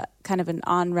had a kind of an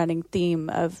on-running theme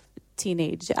of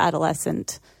teenage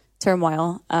adolescent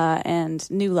turmoil and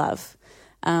new love.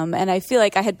 And I feel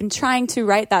like I had been trying to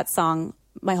write that song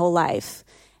my whole life.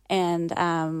 And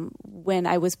when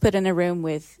I was put in a room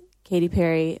with Katy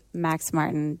Perry, Max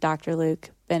Martin, Dr.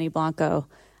 Luke, Benny Blanco,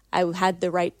 I had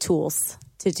the right tools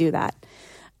to do that.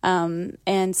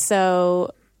 And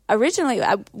so originally,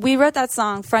 we wrote that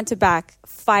song front to back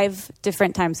 5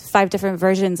 different times. 5 different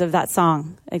versions of that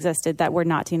song existed that were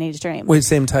not Teenage Dream. Wait,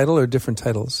 same title or different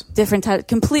titles?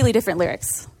 Completely different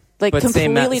lyrics. Like but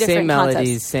completely different same melodies,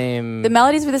 concepts. same... The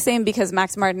melodies were the same because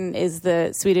Max Martin is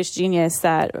the Swedish genius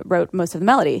that wrote most of the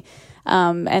melody.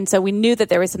 And so we knew that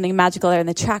there was something magical there and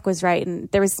the track was right and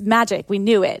there was magic. We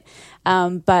knew it.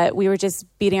 But we were just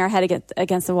beating our head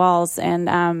against the walls.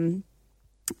 And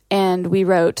we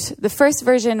wrote... The first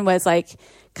version was like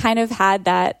kind of had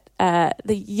that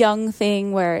the young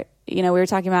thing where, you know, we were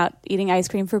talking about eating ice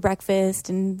cream for breakfast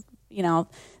and, you know,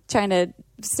 trying to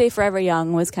stay forever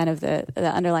young was kind of the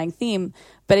underlying theme,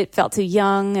 but it felt too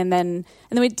young. And then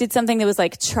we did something that was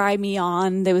like, try me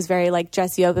on. That was very like,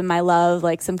 dress you up in my love,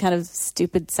 like some kind of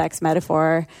stupid sex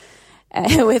metaphor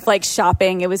with like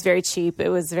shopping. It was very cheap.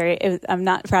 I'm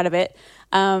not proud of it.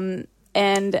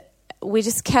 And we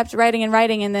just kept writing and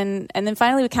writing. And then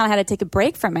finally we kind of had to take a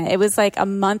break from it. It was like a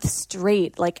month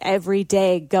straight, like every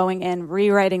day going in,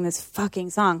 rewriting this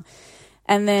fucking song.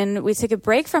 And then we took a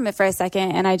break from it for a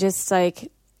second, and I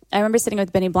remember sitting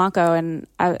with Benny Blanco, and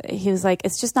he was like,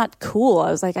 it's just not cool.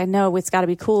 I was like, I know, it's got to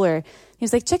be cooler. He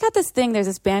was like, check out this thing. There's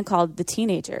this band called The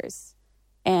Teenagers,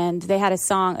 and they had a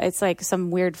song. It's like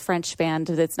some weird French band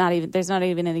there's not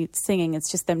even any singing. It's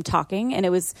just them talking, and it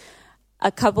was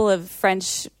a couple of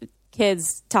French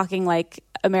kids talking like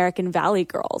American Valley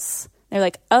girls. They're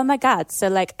like, oh my God. So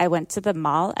like I went to the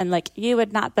mall and like you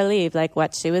would not believe like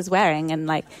what she was wearing. And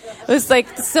like it was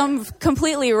like some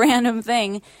completely random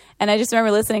thing. And I just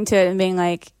remember listening to it and being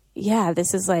like, yeah,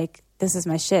 this is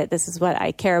my shit. This is what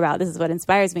I care about. This is what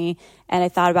inspires me. And I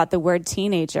thought about the word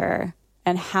teenager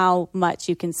and how much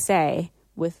you can say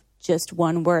with just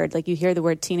one word. Like you hear the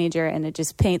word teenager and it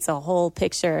just paints a whole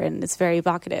picture and it's very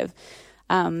evocative.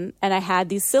 And I had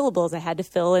these syllables. I had to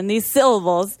fill in these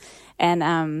syllables.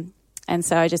 And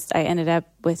so I ended up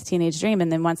with Teenage Dream. And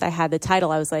then once I had the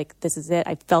title, I was like, this is it.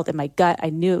 I felt in my gut. I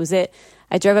knew it was it.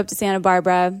 I drove up to Santa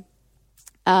Barbara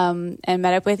and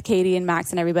met up with Katie and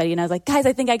Max and everybody. And I was like, guys,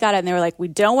 I think I got it. And they were like, we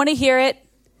don't want to hear it.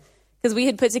 Because we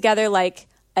had put together like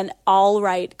an all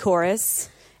right chorus.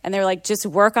 And they were like, just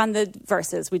work on the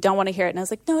verses. We don't want to hear it. And I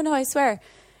was like, no, I swear.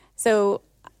 So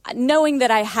knowing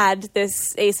that I had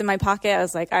this ace in my pocket, I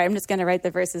was like, all right, I'm just going to write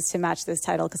the verses to match this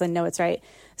title because I know it's right.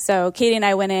 So Katie and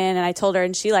I went in and I told her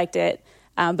and she liked it.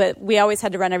 But we always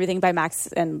had to run everything by Max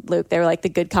and Luke. They were like the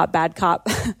good cop, bad cop.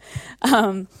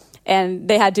 And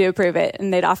they had to approve it.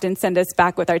 And they'd often send us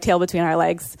back with our tail between our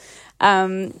legs. Which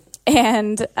one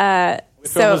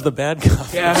was the bad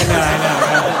cop? Yeah, I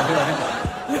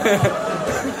know.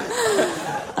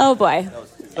 Oh, boy.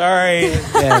 Sorry.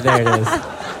 Yeah, there it is.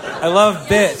 I love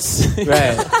bits.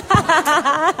 Right.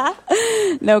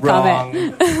 No Wrong.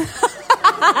 comment.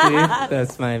 See,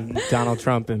 that's my Donald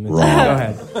Trump image. Wrong. Go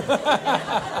ahead.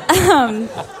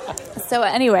 So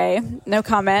anyway, no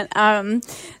comment.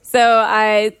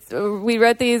 So we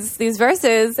wrote these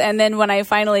verses, and then when I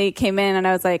finally came in and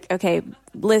I was like, okay,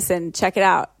 listen, check it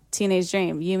out. Teenage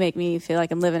Dream. You make me feel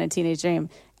like I'm living a teenage dream.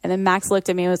 And then Max looked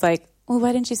at me and was like, well,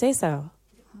 why didn't you say so?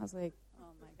 I was like, oh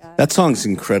my God. That song's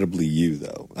incredibly you,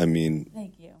 though. I mean,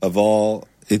 Thank you. Of all,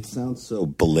 it sounds so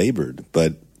belabored,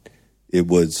 but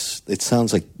it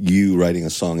sounds like you writing a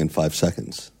song in 5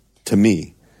 seconds to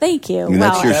me. Thank you. I mean,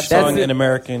 that's your That song and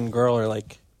American Girl are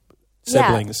like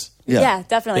siblings. Yeah,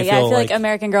 definitely. They Yeah, I feel feel like like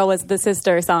American Girl was the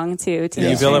sister song to Do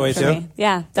you feel that way for too? me.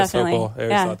 Yeah, definitely. That's so cool. I always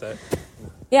yeah. thought that.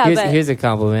 Yeah, Here's a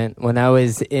compliment. When I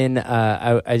was in,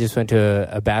 I just went to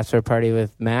a bachelor party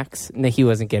with Max. No, he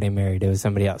wasn't getting married. It was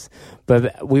somebody else.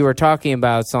 But we were talking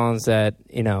about songs that,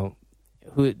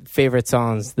 favorite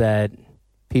songs that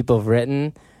people have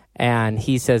written. And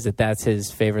he says that that's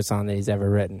his favorite song that he's ever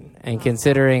written. And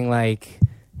considering, like,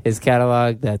 his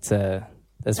catalog, that's a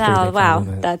pretty big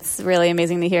compliment. That's really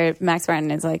amazing to hear. Max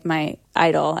Martin is, like, my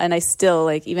idol. And I still,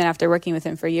 like, even after working with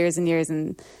him for years and years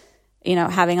and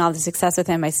having all the success with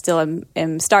him, I still am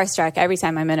starstruck every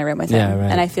time I'm in a room with him. Yeah,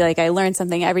 right. And I feel like I learn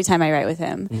something every time I write with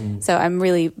him. Mm-hmm. So I'm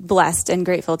really blessed and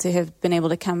grateful to have been able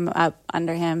to come up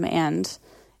under him and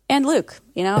Luke.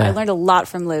 I learned a lot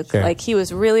from Luke. Sure. Like, he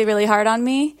was really, really hard on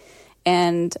me,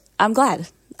 and I'm glad.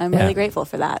 I'm really grateful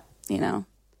for that,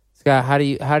 Scott, how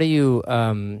do you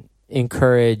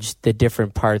encourage the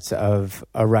different parts of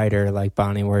a writer like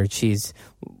Bonnie, where she's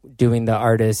doing the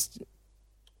artist,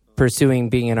 pursuing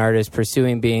being an artist,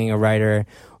 pursuing being a writer?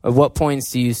 At what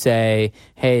points do you say,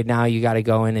 hey, now you got to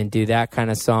go in and do that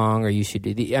kind of song, or you should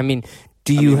do the...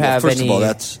 do you have first any... of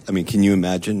all, can you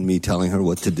imagine me telling her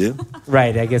what to do?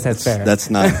 Right, I guess that's fair.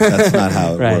 That's not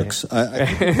how it Right. works.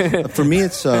 For me,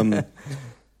 it's...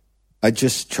 I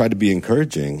just try to be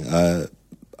encouraging.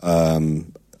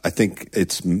 I think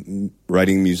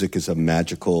writing music is a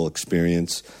magical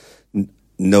experience.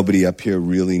 Nobody up here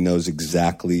really knows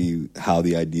exactly how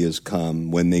the ideas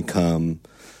come, when they come.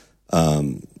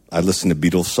 I listen to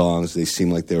Beatles songs. They seem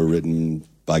like they were written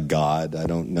by God. I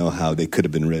don't know how they could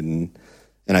have been written.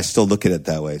 And I still look at it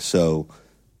that way. So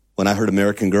when I heard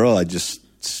American Girl, I just,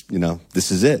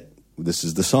 this is it. This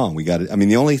is the song. We got it.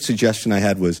 The only suggestion I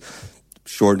had was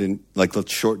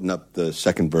let's shorten up the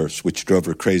second verse, which drove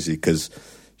her crazy because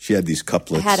she had these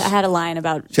couplets. I had a line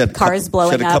about She cars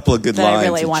blowing up. She had a couple of good that lines I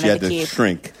really and wanted she had to to keep.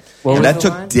 shrink. What And was that the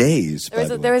took line? days.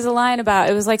 There was a line about,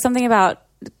 it was like something about,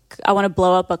 I want to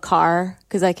blow up a car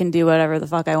because I can do whatever the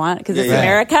fuck I want because it's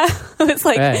America. It was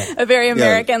like a very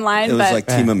American line. It was but like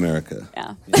Team America.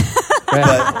 Yeah.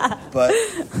 But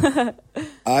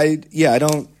I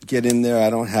don't get in there. I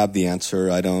don't have the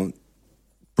answer. I don't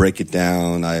break it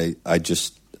down. I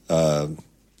just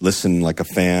listen like a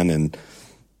fan, and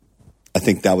I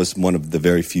think that was one of the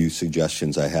very few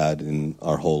suggestions I had in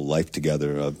our whole life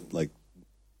together of like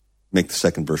make the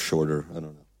second verse shorter. I don't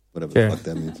know. Whatever the fuck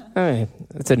that means. All right.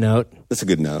 That's a note. That's a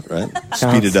good note, right?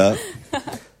 Speed it up.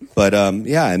 But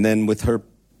and then with her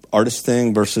artist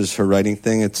thing versus her writing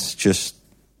thing, it's just,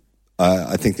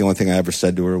 I think the only thing I ever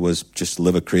said to her was just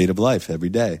live a creative life every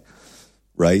day.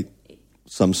 Write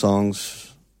some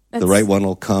songs, the right one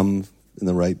will come in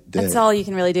the right day. That's all you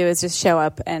can really do is just show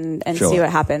up and Show see up. what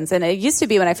happens. And it used to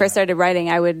be when I first started writing,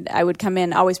 I would come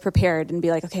in always prepared and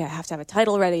be like, okay, I have to have a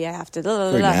title ready. I have to.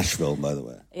 Very Nashville, by the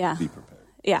way. Yeah. Be prepared.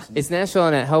 Yeah. It's Nashville,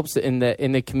 and it helps in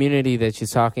the community that she's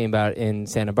talking about in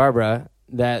Santa Barbara,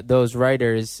 that those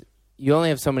writers, you only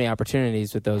have so many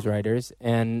opportunities with those writers.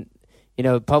 And,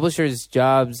 publishers'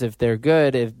 jobs, if they're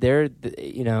good, if they're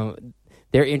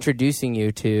introducing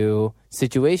you to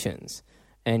situations.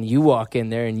 And you walk in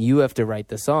there and you have to write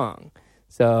the song.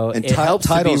 So And it helps to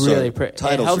be titles really... are- it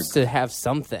titles helps are- to have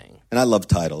something. And I love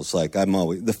titles. Like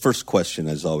the first question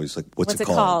is always like, what's it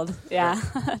called? Yeah.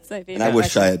 That's my favorite And I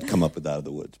wish question. I had come up with Out of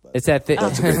the Woods. But It's that thing.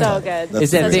 Oh, so good.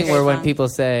 It's that Such a thing great where when song. people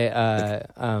say,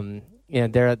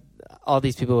 there are all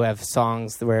these people who have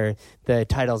songs where the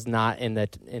title's not in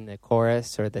the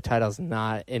chorus, or the title's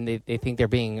not, and they think they're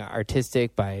being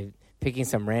artistic by picking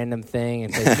some random thing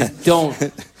and say, just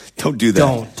don't do that.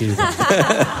 Don't do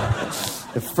that.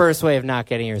 The first way of not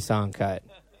getting your song cut.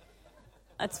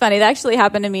 That's funny. That actually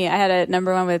happened to me. I had a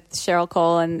number one with Cheryl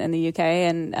Cole in the UK,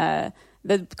 and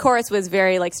the chorus was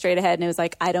very like straight ahead, and it was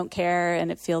like, I don't care,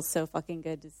 and it feels so fucking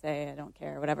good to say I don't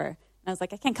care, whatever. And I was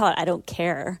like, I can't call it I don't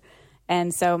care.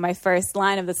 And so my first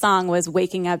line of the song was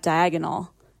Waking Up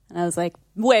Diagonal. And I was like,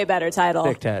 way better title.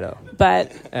 Big title.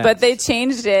 But they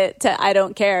changed it to I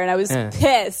don't care, and I was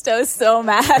pissed. I was so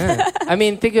mad. I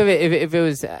mean, think of it, if it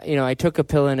was, I Took a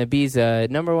Pill in Ibiza,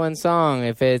 number one song.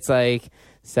 If it's like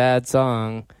sad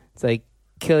song, it's like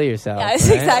kill yourself. Yeah, right?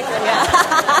 exactly,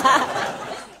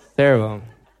 yeah. Terrible.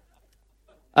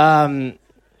 That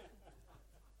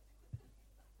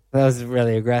was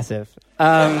really aggressive.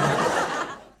 So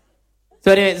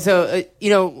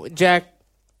anyway, Jack,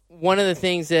 one of the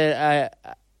things that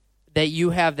you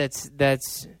have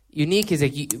that's unique is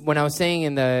that when I was saying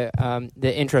in the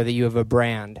intro that you have a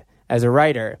brand as a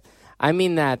writer, I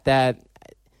mean that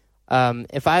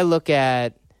if I look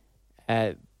at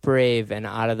Brave and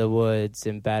Out of the Woods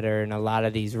and Better and a lot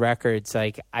of these records,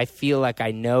 like I feel like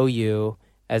I know you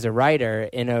as a writer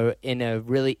in a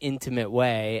really intimate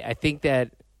way. I think that's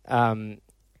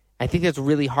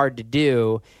really hard to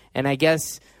do, and I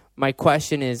guess my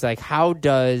question is like,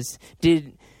 let's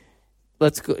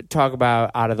talk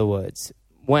about Out of the Woods.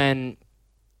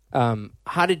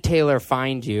 How did Taylor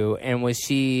find you, and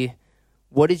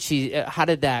how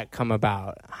did that come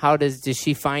about? Did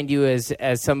she find you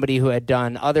as somebody who had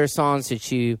done other songs? Did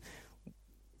she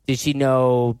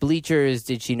know Bleachers?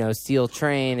 Did she know Steel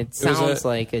Train? It sounds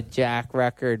like a Jack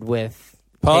record with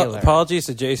Taylor. Apologies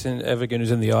to Jason Evigan,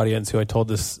 who's in the audience, who I told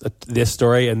this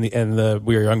story and the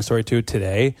We Are Young story to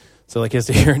today. So like he has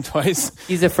to hear it twice.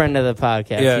 He's a friend of the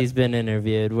podcast. Yeah. He's been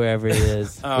interviewed wherever he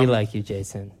is. We like you,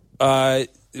 Jason. It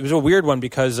was a weird one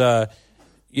because do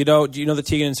you know the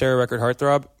Tegan and Sara record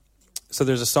Heartthrob? So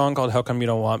there's a song called How Come You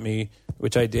Don't Want Me,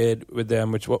 which I did with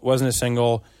them, which wasn't a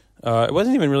single. It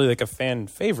wasn't even really like a fan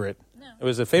favorite. No. It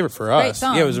was a favorite for us.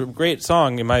 Song. Yeah, it was a great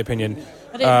song in my opinion.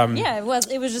 But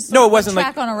it was just no, it wasn't a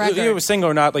track like on a record. It was single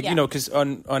or not, like because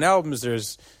on albums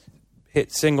there's hit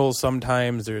singles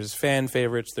sometimes, there's fan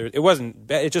favorites. It wasn't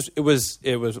bad. It was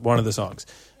one of the songs.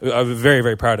 I was very,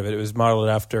 very proud of it. It was modeled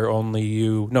after Only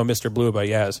You, Mr. Blue by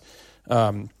Yaz.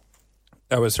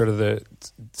 That was sort of the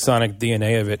sonic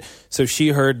DNA of it. So she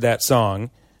heard that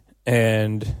song,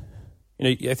 and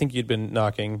I think you'd been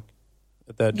knocking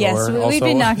at that door. Yes, also. we'd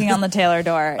been knocking on the Taylor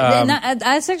door.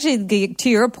 That's actually to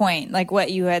your point, like what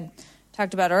you had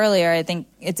talked about earlier. I think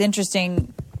it's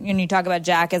interesting when you talk about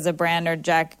Jack as a brand or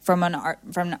Jack from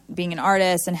being an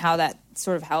artist and how that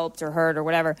sort of helped or hurt or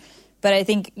whatever. But I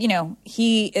think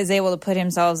he is able to put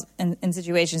himself in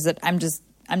situations that I'm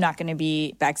not going to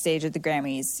be backstage at the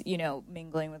Grammys,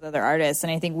 mingling with other artists.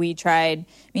 And I think we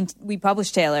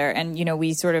published Taylor, and,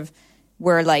 we sort of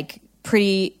were like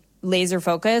pretty laser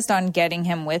focused on getting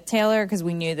him with Taylor because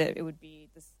we knew that it would be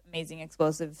this amazing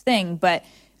explosive thing. But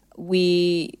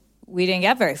we didn't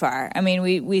get very far. I mean,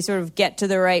 we sort of get to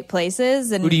the right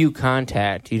places. And who do you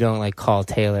contact? You don't like call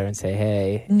Taylor and say,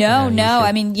 hey. No.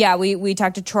 I mean, yeah, we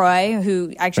talked to Troy,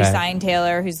 who actually signed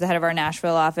Taylor, who's the head of our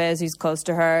Nashville office, who's close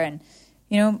to her, and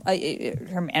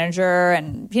her manager,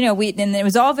 and and it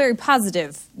was all very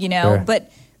positive, Sure.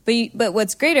 But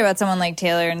what's great about someone like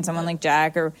Taylor and someone like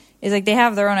Jack is like they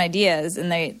have their own ideas, and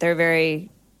they're very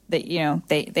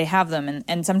they have them,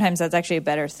 and sometimes that's actually a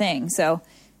better thing. So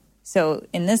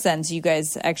in this sense, you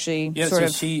guys actually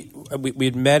we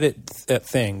had met at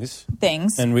things,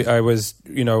 and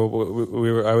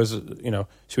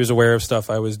she was aware of stuff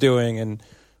I was doing and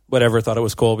whatever, thought it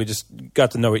was cool. We just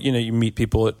got to know it. You meet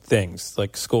people at things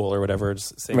like school or whatever. It's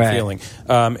the same feeling.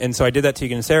 And so I did that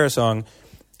Tegan and Sara song,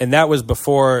 and that was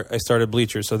before I started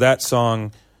Bleachers. So that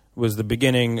song was the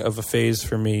beginning of a phase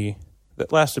for me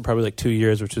that lasted probably like 2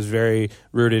 years, which was very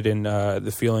rooted in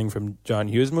the feeling from John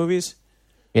Hughes movies.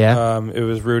 Yeah. It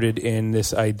was rooted in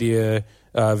this idea.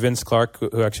 Vince Clarke,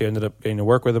 who actually ended up getting to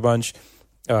work with a bunch,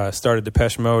 started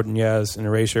Depeche Mode and Yaz and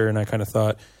Erasure, and I kind of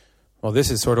thought, well,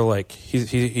 this is sort of like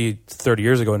he 30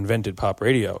 years ago invented pop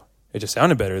radio. It just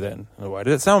sounded better then. Why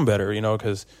did it sound better?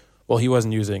 Because, he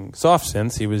wasn't using soft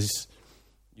synths. He was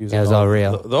using all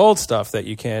real. The old stuff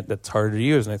that's harder to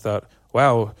use. And I thought,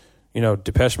 wow,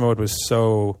 Depeche Mode was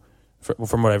so,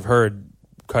 from what I've heard,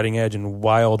 cutting edge and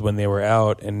wild when they were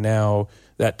out, and now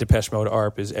that Depeche Mode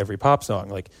ARP is every pop song.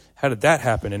 Like, how did that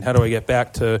happen? And how do I get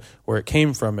back to where it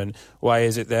came from? And why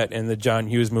is it that in the John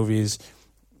Hughes movies,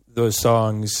 those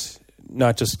songs,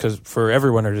 not just because for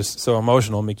everyone, are just so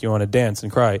emotional, make you want to dance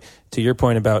and cry? To your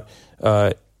point about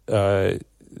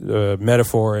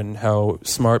metaphor and how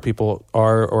smart people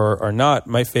are or are not,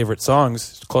 my favorite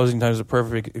songs, Closing Time is a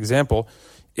perfect example,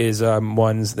 is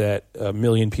ones that 1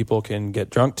 million people can get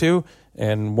drunk to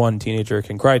and one teenager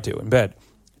can cry to in bed.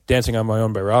 Dancing on My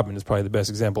Own by Robin is probably the best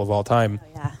example of all time. Oh,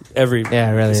 yeah. It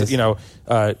really is.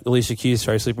 Alicia Keys,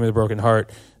 Try Sleeping with a Broken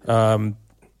Heart. So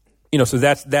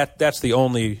that's the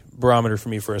only barometer for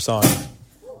me for a song.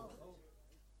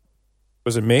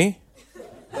 Was it me?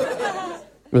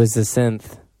 It was the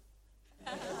synth.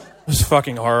 It was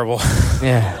fucking horrible.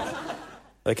 Yeah.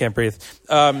 I can't breathe.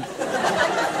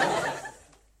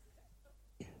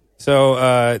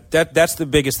 So that's the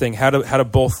biggest thing. How do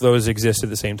both those exist at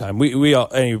the same time? We all,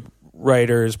 any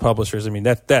writers, publishers. I mean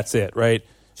that's it, right?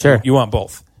 Sure. You want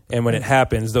both, and when it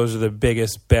happens, those are the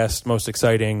biggest, best, most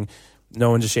exciting. No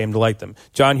one's ashamed to like them.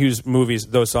 John Hughes movies,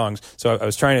 those songs. So I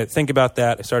was trying to think about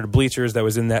that. I started Bleachers, that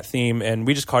was in that theme, and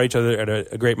we just caught each other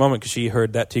at a great moment because she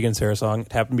heard that Tegan Sara song.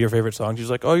 It happened to be her favorite song. She was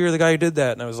like, "Oh, you're the guy who did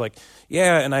that," and I was like,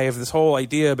 "Yeah." And I have this whole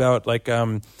idea about like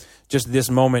just this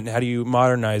moment. How do you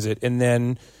modernize it? And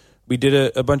then we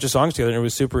did a bunch of songs together, and it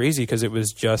was super easy because it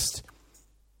was just.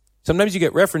 Sometimes you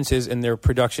get references in their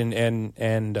production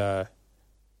and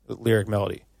lyric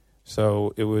melody.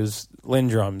 So it was Lynn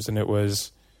drums, and it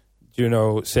was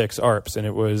Juno 6 arps, and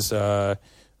it was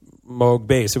Moog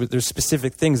bass. There's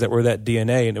specific things that were that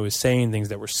DNA, and it was saying things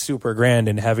that were super grand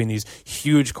and having these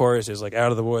huge choruses like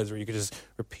Out of the Woods where you could just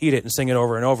repeat it and sing it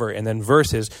over and over. And then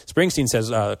verses. Springsteen says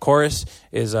the chorus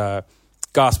is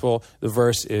gospel, the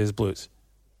verse is blues.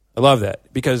 I love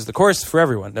that because the chorus is for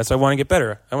everyone. That's I want to get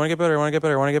better. I want to get better. I want to get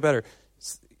better. I want to get better.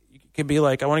 It could be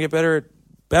like I want to get better at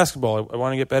basketball. I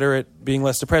want to get better at being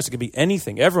less depressed. It could be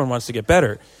anything. Everyone wants to get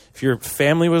better. If your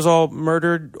family was all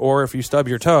murdered or if you stub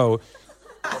your toe,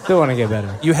 still want to get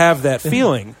better. You have that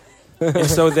feeling. And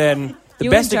so then the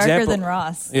best went darker example than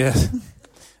Ross. Yes.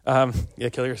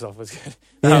 Kill yourself was good.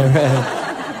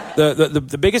 Yeah,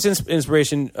 the biggest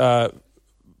inspiration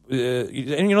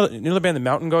and you know the band The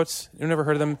Mountain Goats? You've never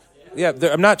heard of them? Yeah,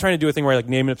 I'm not trying to do a thing where I like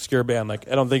name an obscure band.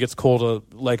 Like I don't think it's cool to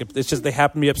like. It's just they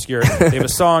happen to be obscure. They have a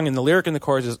song, and the lyric in the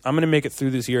chorus is "I'm going to make it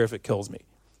through this year if it kills me."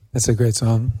 That's a great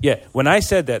song. Yeah, when I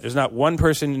said that, there's not one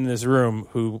person in this room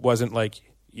who wasn't like,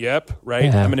 "Yep, right.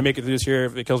 Yeah. I'm going to make it through this year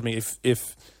if it kills me."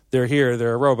 If they're here,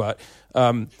 they're a robot.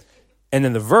 And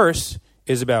then the verse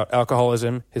is about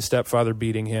alcoholism, his stepfather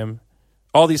beating him,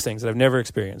 all these things that I've never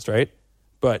experienced. Right,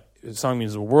 but the song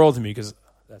means the world to me because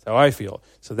that's how I feel.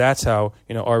 So that's how,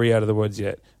 Are We Out of the Woods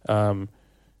Yet? Brave,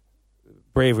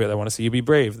 I Want to See You Be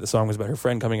Brave. The song was about her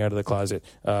friend coming out of the closet.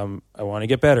 I Want to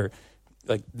Get Better.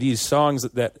 Like these songs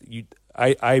that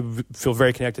I feel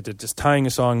very connected to just tying a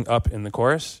song up in the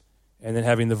chorus and then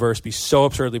having the verse be so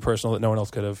absurdly personal that no one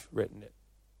else could have written it.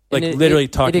 Like literally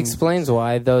talking. It explains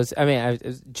why those,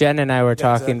 Jen and I were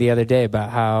talking the other day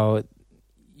about how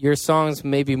your songs,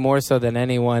 maybe more so than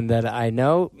anyone that I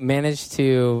know, manage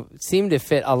to seem to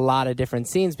fit a lot of different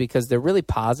scenes because they're really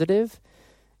positive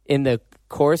in the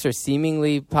chorus or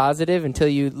seemingly positive until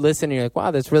you listen and you're like, wow,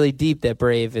 that's really deep that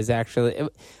Brave is actually...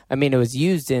 it was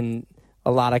used in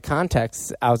a lot of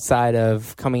contexts outside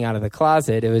of coming out of the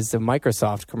closet. It was a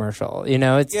Microsoft commercial.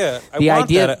 It's the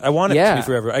idea. That. I want it to be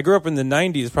forever. I grew up in the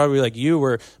 90s, probably like you,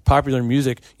 where popular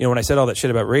music, when I said all that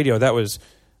shit about radio, that was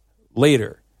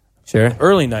later. Sure.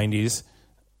 Early 90s,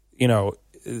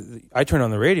 I turned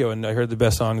on the radio and I heard the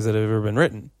best songs that have ever been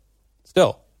written.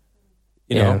 Still.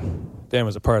 Dan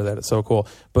was a part of that. It's so cool.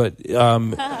 But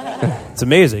it's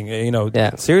amazing.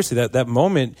 Seriously, that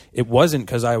moment, it wasn't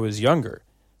because I was younger.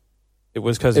 It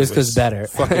was because better.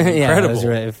 Fucking incredible.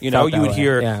 Right. You would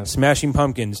hear Smashing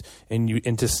Pumpkins and you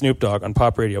into Snoop Dogg on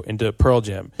pop radio, into Pearl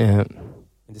Jam, into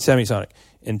Semisonic,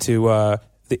 into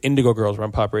the Indigo Girls were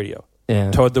on pop radio.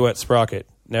 Yeah. Toad the Wet Sprocket,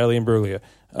 Natalie Imbruglia,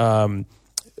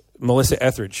 Melissa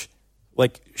Etheridge.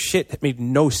 Like, shit made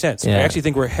no sense. Yeah. I actually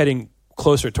think we're heading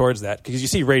closer towards that because you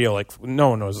see radio, like,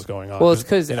 no one knows what's going on. Well, it's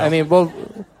because,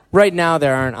 right now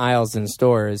there aren't aisles in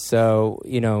stores. So,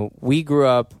 we grew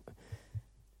up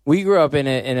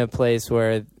in a place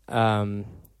where,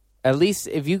 at least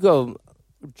if you go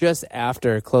just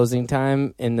after closing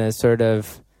time in the sort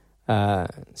of,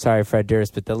 sorry, Fred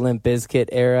Durst, but the Limp Bizkit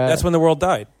era. That's when the world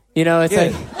died. It's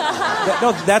like...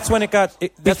 that's when it got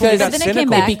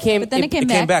cynical. It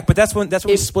came back. But that's when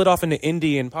we split off into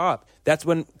indie and pop. That's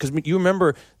when, because you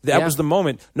remember that was the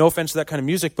moment. No offense to that kind of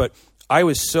music, but I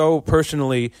was so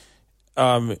personally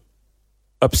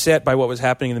upset by what was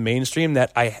happening in the mainstream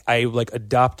that I like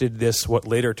adopted this what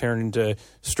later turned into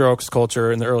Strokes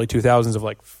culture in the early 2000s of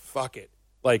like, fuck it.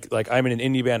 Like I'm in an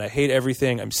indie band. I hate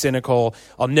everything. I'm cynical.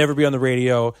 I'll never be on the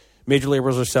radio. Major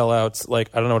labels are sellouts.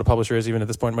 Like, I don't know what a publisher is even at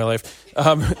this point in my life.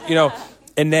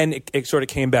 And then it sort of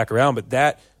came back around. But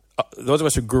that, those of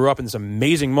us who grew up in this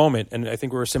amazing moment, and I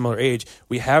think we're a similar age,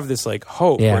 we have this like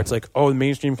hope where it's like, oh, the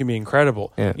mainstream can be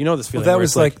incredible. Yeah. You know this feeling. Well, that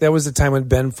was like that was the time when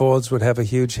Ben Folds would have a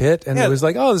huge hit, and it was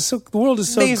like, oh, the world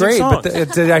is so great, song. but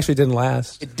it actually didn't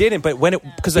last. It didn't, but when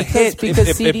because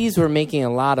CDs were making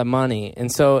a lot of money,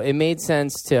 and so it made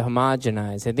sense to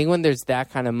homogenize. I think when there's that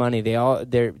kind of money,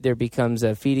 there becomes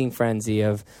a feeding frenzy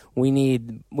of we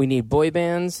need boy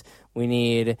bands. We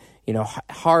need,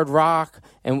 hard rock,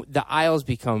 and the aisles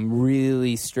become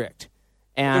really strict,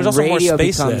 and radio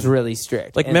becomes really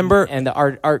strict. Like, and the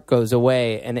art goes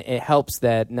away, and it helps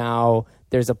that now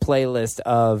there's a playlist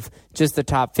of just the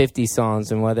top 50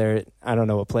 songs, and whether I don't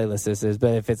know what playlist this is,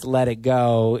 but if it's Let It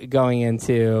Go going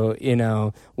into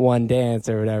One Dance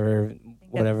or whatever.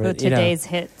 Today's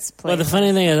hits. Well, the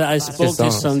funny thing is, I spoke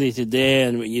to somebody today,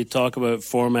 and when you talk about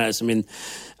formats, I mean,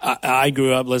 I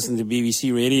grew up listening to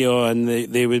BBC Radio, and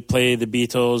they would play the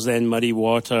Beatles, then Muddy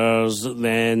Waters,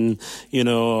 then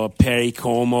Perry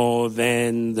Como,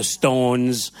 then the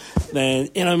Stones, then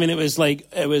it was like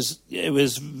it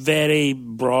was very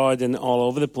broad and all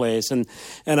over the place, and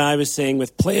I was saying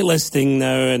with playlisting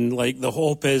now, and like the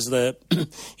hope is that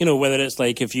whether it's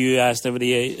like if you asked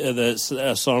everybody that's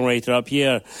a songwriter up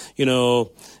here,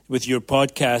 with your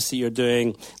podcast that you're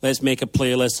doing, let's make a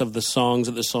playlist of the songs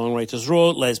that the songwriters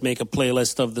wrote. Let's make a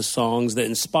playlist of the songs that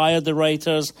inspired the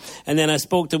writers. And then I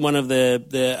spoke to one of the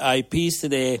IPs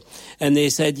today, and they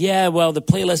said, yeah, well, the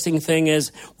playlisting thing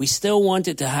is we still want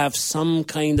it to have some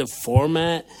kind of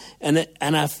format. And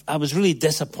I was really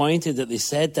disappointed that they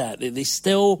said that. They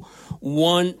still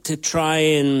want to try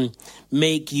and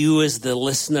make you as the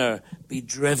listener be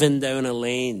driven down a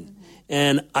lane.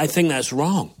 And I think that's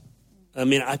wrong. I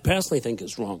mean, I personally think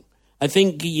it's wrong. I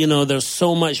think, there's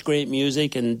so much great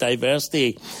music and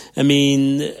diversity. I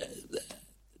mean,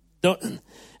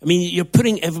 you're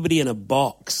putting everybody in a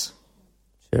box.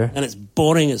 Sure. And it's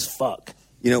boring as fuck.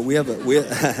 We have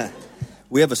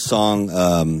a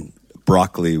song,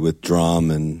 Broccoli, with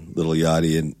Drum and Lil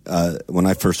Yachty, and when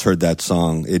I first heard that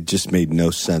song, it just made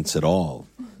no sense at all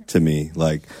to me.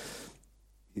 Like,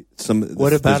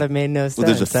 what about it made no sense? Well,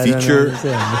 there's a feature.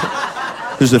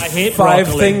 There's 5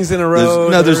 things in a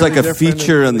row. There's like a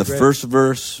feature in the first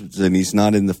verse, and he's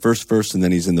not in the first verse, and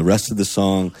then he's in the rest of the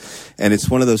song. And it's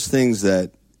one of those things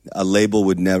that a label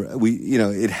would never.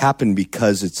 It happened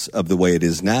because it's of the way it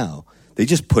is now. They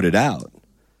just put it out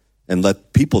and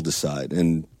let people decide.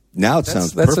 And now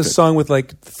sounds perfect. That's a song with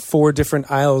like 4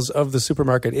 different aisles of the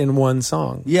supermarket in one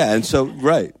song. Yeah, and so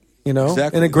right,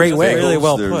 exactly. In a great way, really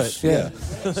well put. Yeah.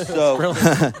 So.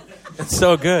 It's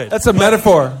so good. That's a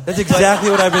metaphor. That's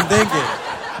exactly what I've been thinking.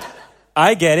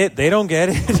 I get it. They don't get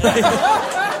it.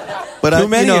 But too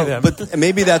many of them. But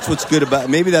maybe that's what's good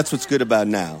about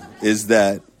now is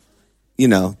that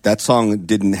that song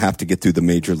didn't have to get through the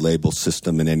major label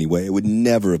system in any way. It would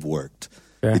never have worked.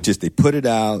 Yeah. It just they put it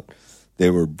out. They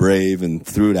were brave and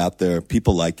threw it out there.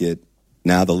 People like it.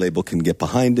 Now the label can get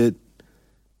behind it.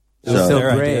 So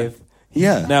brave.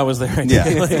 Yeah. That was their idea.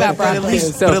 Yeah. It's about broccoli.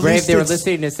 It's so brave. They were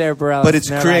listening to Sarah Bareilles. But it's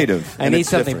creative. I need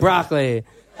something. Different. Broccoli.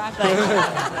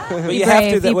 But you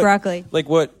have to. Eat broccoli. Like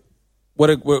what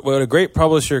a great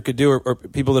publisher could do, or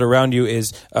people that are around you,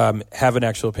 is have an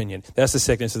actual opinion. That's the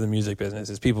sickness of the music business,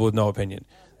 is people with no opinion.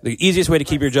 The easiest way to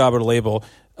keep your job at a label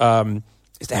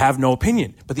is to have no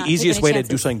opinion. But the easiest way to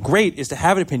do something great is to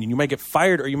have an opinion. You might get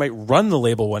fired, or you might run the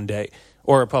label one day.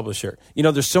 Or a publisher.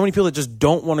 There's so many people that just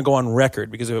don't want to go on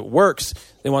record, because if it works,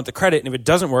 they want the credit, and if it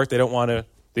doesn't work, they don't want to.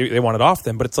 They want it off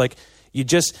them. But it's like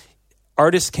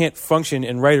artists can't function,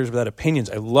 and writers without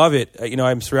opinions. I love it.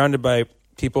 I'm surrounded by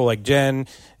people like Jen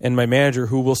and my manager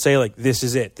who will say like, "This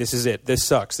is it. This is it. This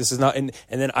sucks. This is not." And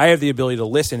then I have the ability to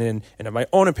listen and have my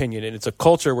own opinion. And it's a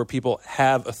culture where people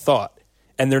have a thought,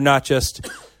 and they're not just,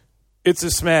 "It's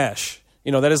a smash."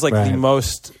 That is like the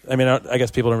most. I mean, I guess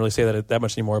people don't really say that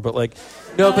much anymore. But like,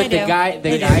 no, but the guy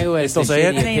who has still say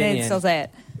it. They still say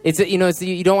it. It's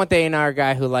you don't want the A&R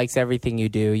guy who likes everything you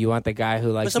do. You want the guy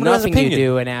who likes nothing you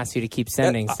do and asks you to keep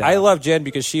sending stuff. I love Jen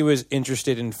because she was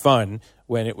interested in fun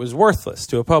when it was worthless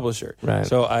to a publisher. Right.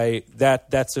 So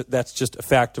that's just a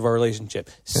fact of our relationship.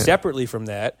 Yeah. Separately from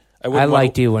that, I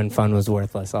liked you when fun was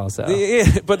worthless also.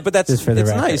 Yeah, but that's just for the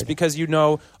record. Nice because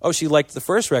she liked the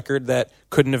first record that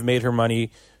couldn't have made her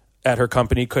money at her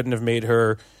company, couldn't have made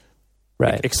her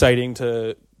exciting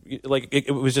to like it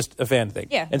was just a fan thing.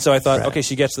 Yeah. And so I thought, okay,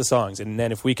 she gets the songs, and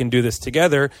then if we can do this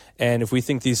together, and if we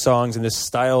think these songs and this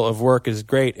style of work is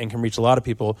great and can reach a lot of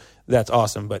people, that's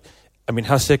awesome. But I mean,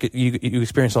 how sick you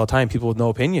experience all the time, people with no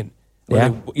opinion.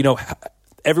 Yeah.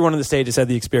 Everyone on the stage has had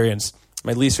the experience.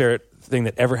 My least favorite thing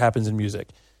that ever happens in music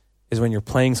is when you're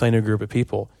playing something to a group of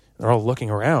people, and they're all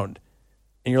looking around,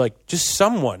 and you're like, just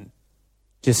someone.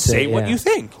 Just say what you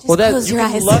think. Just close you your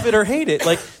can eyes. love it or hate it,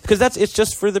 like because it's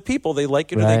just for the people. They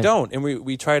like it or they don't. And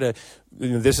we try to.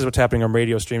 This is what's happening on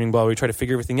radio, streaming, blah. We try to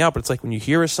figure everything out. But it's like when you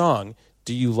hear a song,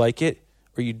 do you like it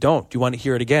or you don't? Do you want to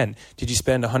hear it again? Did you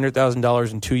spend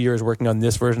 $100,000 in 2 years working on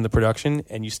this version of the production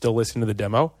and you still listen to the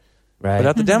demo? Right. But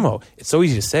not the demo. It's so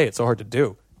easy to say. It's so hard to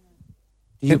do.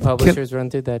 Do you publishers run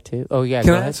through that too? Oh yeah.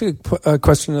 Can I ask a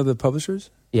question of the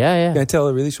publishers? Yeah. Can I tell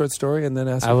a really short story and then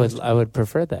ask? I would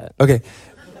prefer that. Okay.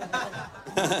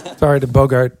 Sorry to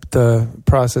bogart the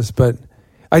process, but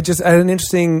I just had an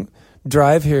interesting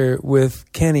drive here with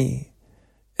Kenny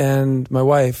and my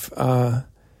wife,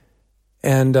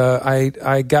 and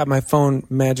I got my phone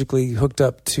magically hooked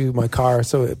up to my car,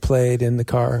 so it played in the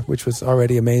car, which was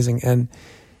already amazing. And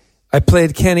I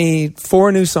played Kenny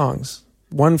 4 new songs,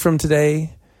 one from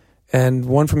today, and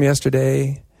one from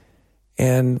yesterday,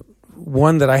 and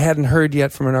one that I hadn't heard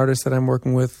yet from an artist that I'm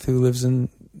working with who lives in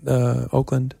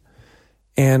Oakland.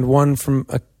 And one from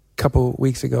a couple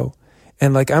weeks ago.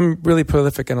 And like, I'm really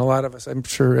prolific, and a lot of us, I'm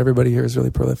sure everybody here is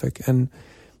really prolific. And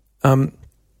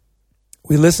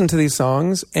we listened to these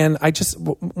songs, and I just,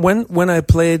 when I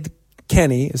played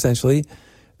Kenny, essentially,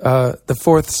 the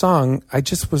 4th song, I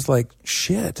just was like,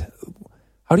 shit,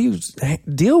 how do you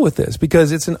deal with this?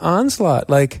 Because it's an onslaught.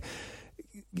 Like,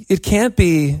 it can't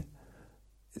be,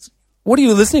 what are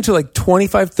you listening to, like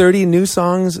 25, 30 new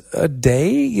songs a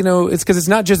day? You know, it's because it's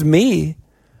not just me.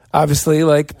 Obviously,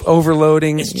 like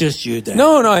overloading. It's just you, Dan.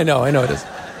 No, I know it is.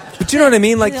 But you know what I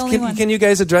mean? Like, can you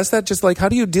guys address that? Just like, how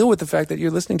do you deal with the fact that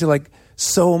you're listening to like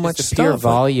so much the pure stuff?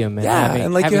 volume, and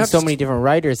and like having you have so many different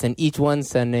writers, and each one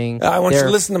sending. I want you to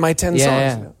listen to my 10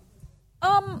 songs.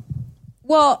 Yeah.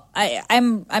 Well,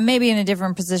 I'm maybe in a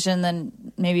different position than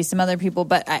maybe some other people,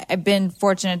 but I've been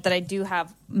fortunate that I do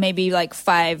have maybe like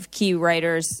 5 key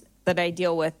writers that I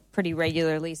deal with pretty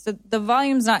regularly. So the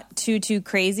volume's not too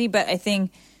crazy, but I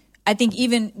think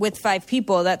even with 5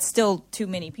 people, that's still too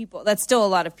many people. That's still a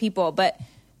lot of people. But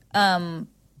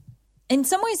in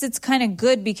some ways, it's kind of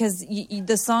good because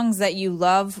the songs that you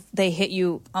love, they hit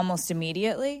you almost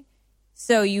immediately.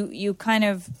 So you kind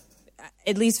of,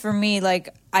 at least for me, like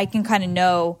I can kind of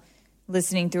know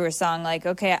listening through a song, like,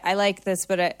 okay, I like this,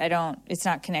 but I don't, it's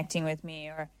not connecting with me,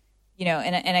 or, you know,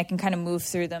 and I can kind of move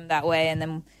through them that way. And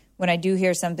then when I do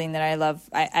hear something that I love,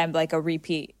 I'm like a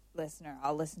repeat listener.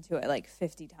 I'll listen to it like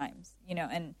 50 times, you know,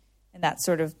 and that's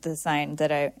sort of the sign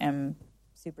that I am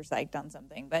super psyched on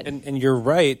something. But and you're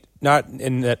right, not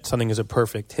in that something is a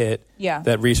perfect hit,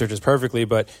 that researches perfectly,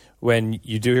 but when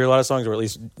you do hear a lot of songs, or at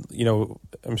least, you know,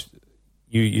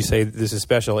 you say this is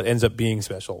special, it ends up being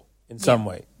special in some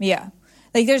way. Yeah.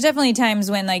 Like there's definitely times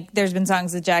when like there's been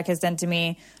songs that Jack has sent to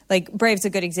me, like Brave's a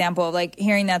good example of like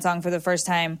hearing that song for the first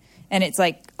time, and it's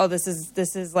like, oh, this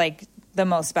is like the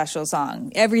most special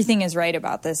song. Everything is right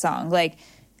about this song. Like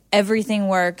everything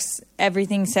works.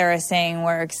 Everything Sarah's saying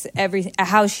works.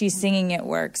 How she's singing it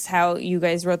works. How you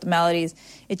guys wrote the melodies.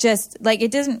 It just like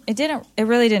it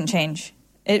really didn't change.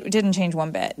 It didn't change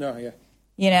one bit. No, yeah.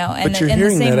 You know, and but you're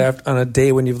hearing that on a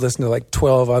day when you've listened to like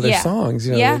 12 other songs.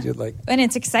 You know, you're like, and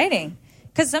it's exciting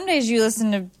because some days you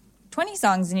listen to 20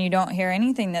 songs and you don't hear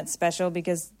anything that's special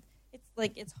because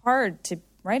it's hard to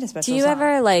write a special song. Do you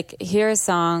ever like hear a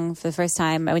song for the first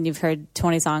time when you've heard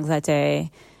 20 songs that day,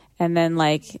 and then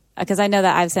like, because I know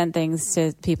that I've sent things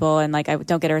to people and like I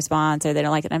don't get a response or they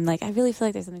don't like it, and I'm like, I really feel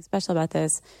like there's something special about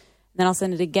this, and then I'll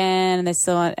send it again and they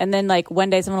still want, and then like one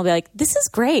day someone will be like, this is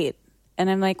great, and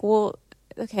I'm like, well,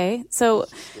 okay, so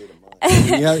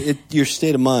your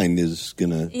state of mind is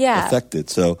gonna affect it.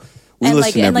 So we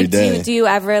listen every day. Do you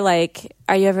ever like?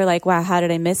 Are you ever like, wow, how did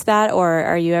I miss that? Or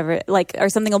are you ever like, or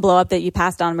something will blow up that you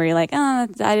passed on where you're like, oh,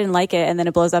 I didn't like it, and then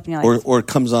it blows up and you're like, or it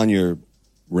comes on your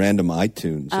random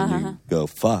iTunes and you go,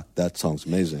 fuck, that song's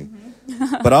amazing.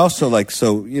 Mm-hmm. But also like,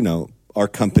 so you know, our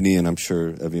company, and I'm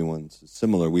sure everyone's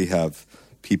similar. We have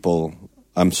people.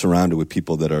 I'm surrounded with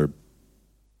people that are,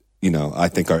 you know, I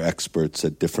think are experts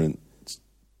at different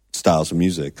styles of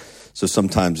music. So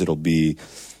sometimes it'll be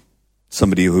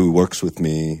somebody who works with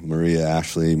me, Maria,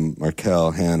 Ashley,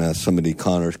 Markel, Hannah, somebody,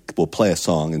 Connor, will play a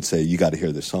song and say, you got to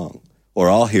hear this song. Or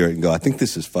I'll hear it and go, I think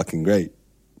this is fucking great.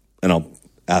 And I'll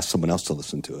ask someone else to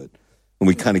listen to it. And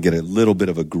we kind of get a little bit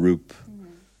of a group,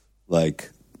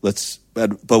 like,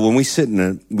 but when we sit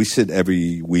we sit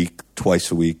every week,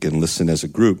 twice a week, and listen as a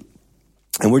group,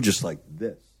 and we're just like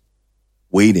this,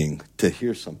 waiting to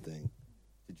hear something,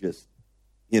 to just,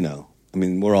 you know, I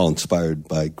mean, we're all inspired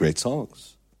by great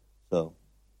songs. So,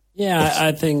 yeah,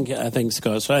 I think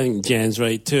Scott. So I think Jen's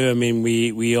right too. I mean,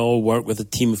 we all work with a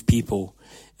team of people,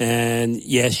 And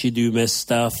yes, you do miss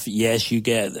stuff. Yes, you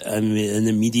get an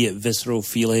immediate visceral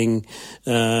feeling.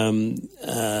 And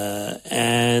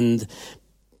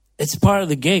it's part of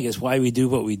the gig. It's why we do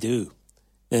what we do.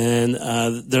 And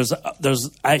there's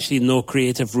actually no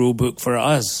creative rule book for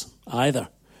us either.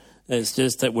 It's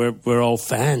just that we're all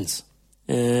fans.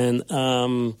 And, I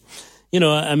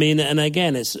mean, and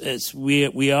again,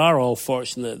 we are all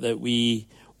fortunate that we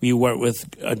work with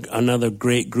another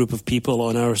great group of people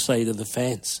on our side of the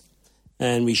fence,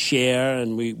 and we share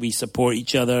and we support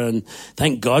each other. And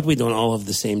thank God we don't all have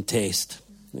the same taste,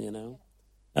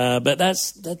 But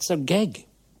that's our gig.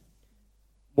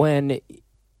 When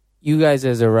you guys,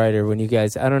 as a writer, I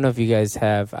don't know if you guys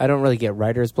have. I don't really get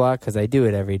writer's block because I do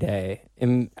it every day,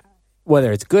 and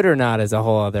whether it's good or not is a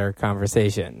whole other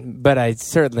conversation. But I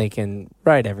certainly can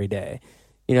write every day.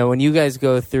 When you guys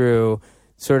go through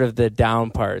sort of the down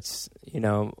parts,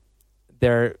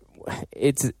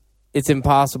 it's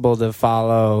impossible to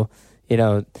follow,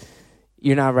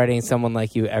 you're not writing someone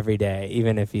like you every day,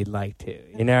 even if you'd like to.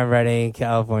 You're not writing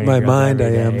California My Girls mind,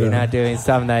 every I day. am. You're not doing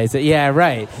some nights. Yeah,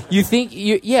 right. You think,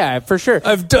 yeah, for sure.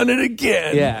 I've done it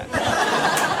again. Yeah.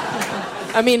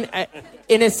 I mean,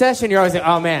 in a session, you're always like,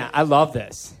 oh man, I love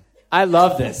this.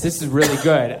 This is really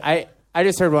good. I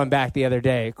just heard one back the other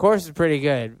day. Chorus is pretty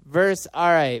good. Verse, all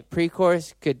right.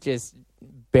 Pre-chorus could just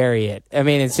bury it. I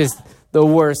mean, it's just the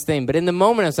worst thing. But in the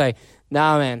moment, I was like,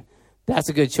 nah, man, that's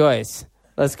a good choice.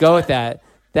 Let's go with that.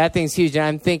 That thing's huge. And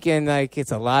I'm thinking like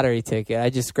it's a lottery ticket. I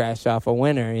just scratched off a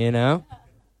winner,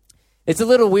 It's a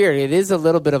little weird. It is a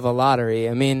little bit of a lottery.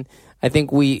 I mean, I think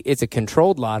it's a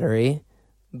controlled lottery,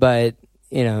 but,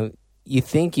 you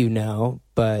think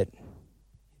but...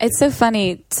 It's so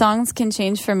funny. Songs can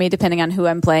change for me depending on who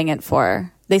I'm playing it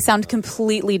for. They sound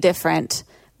completely different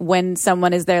when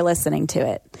someone is there listening to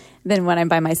it than when I'm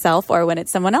by myself or when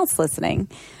it's someone else listening.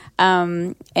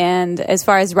 And as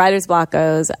far as writer's block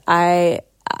goes, a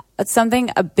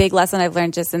big lesson I've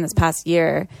learned just in this past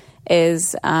year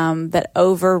is that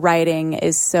overwriting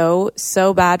is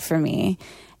so bad for me.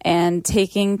 And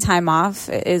taking time off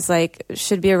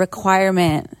should be a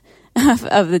requirement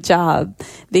of the job,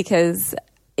 because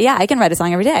I can write a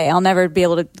song every day. I'll never be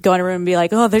able to go in a room and be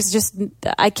like, oh,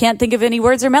 I can't think of any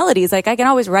words or melodies. Like, I can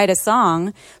always write a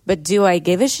song, but do I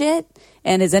give a shit?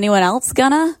 And is anyone else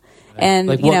gonna? And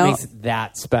what makes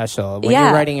that special? When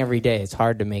you're writing every day, it's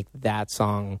hard to make that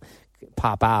song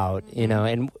pop out,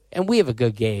 and we have a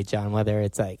good gauge on whether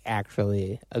it's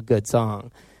actually a good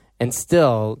song. And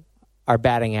still, our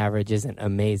batting average isn't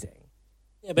amazing.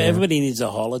 Yeah, but everybody needs a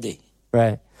holiday.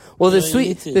 Right. Well,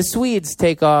 the Swedes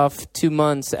take off 2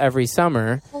 months every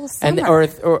summer, and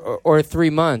or 3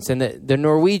 months, and the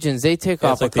Norwegians, they take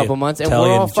off a couple months, and we're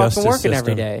all fucking working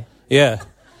every day. Yeah.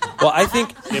 Well, I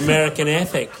think the American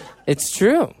ethic. It's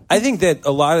true. I think that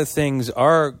a lot of things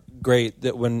are great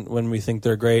that when we think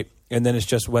they're great, and then it's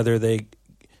just whether they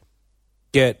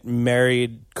get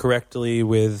married correctly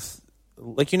with.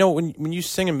 When you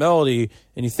sing a melody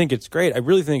and you think it's great, I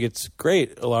really think it's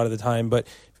great a lot of the time, but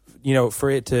for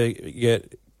it to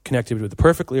get connected with the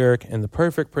perfect lyric and the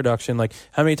perfect production,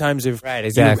 how many times have you had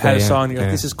a song and you're like,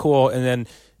 this is cool, and then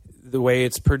the way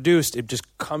it's produced, it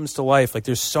just comes to life.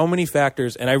 There's so many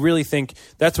factors, and I really think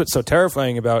that's what's so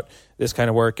terrifying about this kind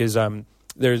of work is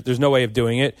there's no way of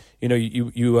doing it.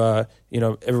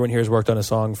 Everyone here has worked on a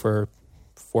song for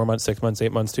 4 months, 6 months,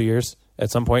 8 months, 2 years at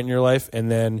some point in your life,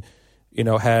 and then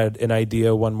had an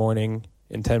idea one morning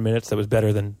in 10 minutes that was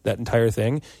better than that entire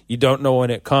thing. You don't know when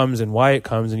it comes and why it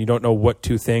comes, and you don't know what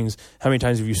two things, how many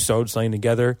times have you sewed something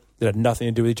together that had nothing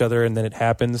to do with each other, and then it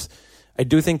happens. I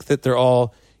do think that they're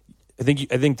all, I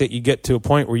think that you get to a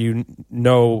point where you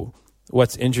know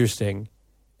what's interesting,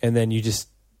 and then you just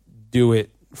do it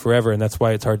forever, and that's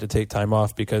why it's hard to take time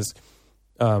off, because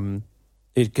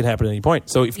it can happen at any point.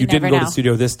 So if you didn't go to the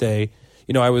studio this day,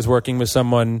 I was working with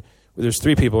someone, there's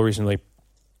 3 people recently,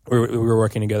 we were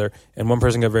working together, and one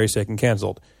person got very sick and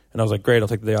canceled. And I was like, great, I'll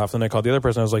take the day off. Then I called the other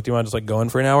person. I was like, do you want to just go in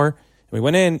for an hour? And we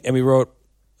went in and we wrote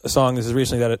a song. This is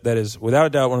recently that is without a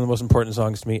doubt one of the most important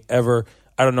songs to me ever.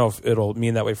 I don't know if it'll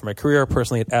mean that way for my career.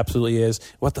 Personally, it absolutely is.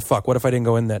 What the fuck? What if I didn't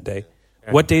go in that day?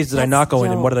 What days did I not go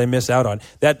in, and what did I miss out on?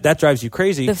 That drives you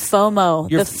crazy. The FOMO.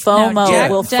 No,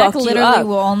 will Jack fuck you literally up.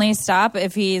 will only stop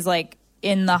if he's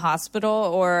in the hospital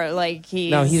or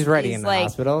he's writing in the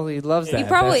hospital. He loves that. He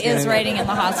probably is writing in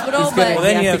the hospital, but well,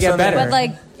 then he has to get better. But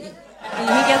he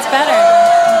gets better.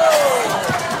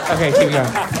 Okay, keep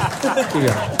going.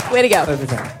 Way to go.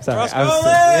 Sorry,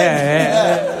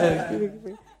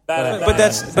 But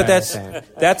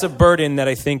that's a burden that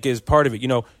I think is part of it.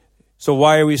 So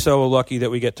why are we so lucky that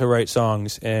we get to write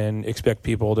songs and expect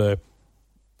people to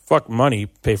fuck money,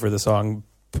 pay for the song,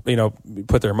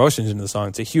 put their emotions into the song.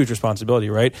 It's a huge responsibility,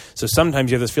 right? So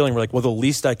sometimes you have this feeling where like, well, the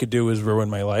least I could do is ruin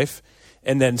my life.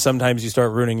 And then sometimes you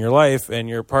start ruining your life and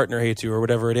your partner hates you or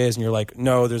whatever it is. And you're like,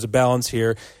 no, there's a balance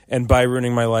here. And by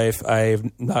ruining my life,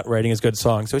 I'm not writing as good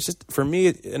song. So it's just, for me,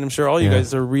 and I'm sure all you guys,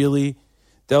 it's a really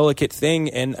delicate thing.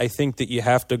 And I think that you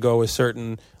have to go a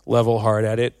certain level hard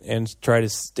at it and try to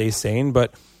stay sane.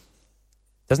 But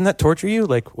doesn't that torture you?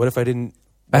 Like, what if I didn't?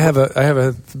 I have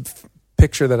a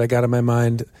picture that I got in my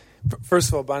mind. First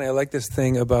of all, Bonnie, I like this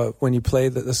thing about when you play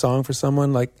the song for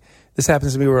someone. Like, this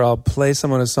happens to me where I'll play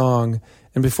someone a song,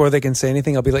 and before they can say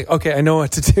anything, I'll be like, okay, I know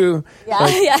what to do.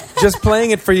 Just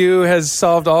playing it for you has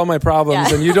solved all my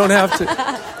problems, and you don't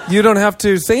have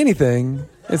to say anything.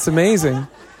 It's amazing.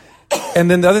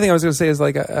 And then the other thing I was going to say is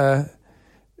like, I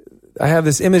have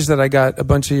this image that I got a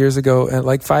bunch of years ago,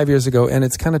 like 5 years ago, and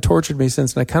it's kind of tortured me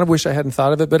since, and I kind of wish I hadn't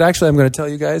thought of it, but actually I'm going to tell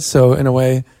you guys, so in a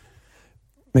way,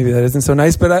 maybe that isn't so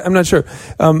nice, but I'm not sure.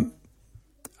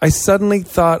 I suddenly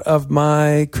thought of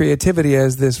my creativity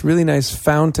as this really nice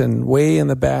fountain way in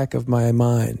the back of my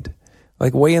mind.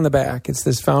 Like way in the back. It's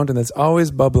this fountain that's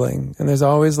always bubbling, and there's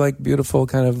always like beautiful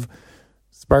kind of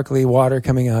sparkly water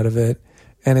coming out of it,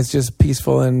 and it's just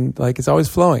peaceful and like it's always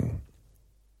flowing.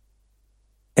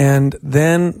 And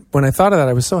then when I thought of that,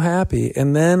 I was so happy.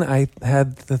 And then I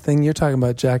had the thing you're talking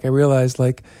about, Jack. I realized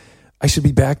like I should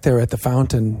be back there at the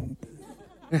fountain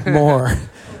more.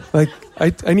 Like,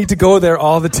 I need to go there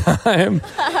all the time.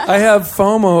 I have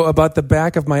FOMO about the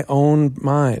back of my own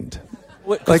mind.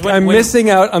 Like, I'm missing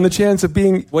out on the chance of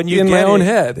being in my own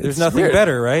head. There's nothing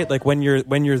better, right? Like, when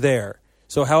you're there.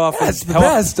 So how often? That's the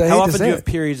best. How often do you have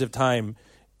periods of time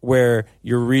where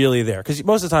you're really there? Because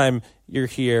most of the time you're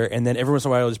here, and then every once in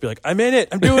a while you'll just be like, I'm in it,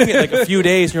 I'm doing it. Like a few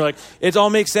days, and you're like, it all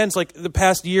makes sense. Like the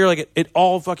past year, like it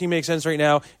all fucking makes sense right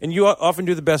now. And you often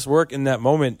do the best work in that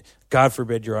moment. God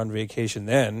forbid you're on vacation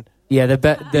then. Yeah, the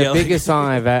biggest song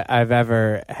I've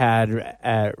ever had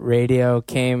at radio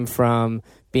came from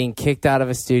being kicked out of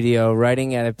a studio,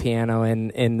 writing at a piano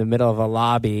in the middle of a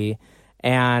lobby,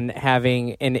 and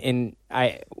having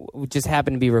I just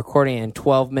happened to be recording it, and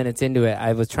 12 minutes into it,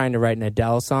 I was trying to write an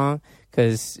Adele song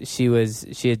because I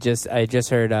just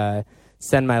heard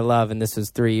Send My Love, and this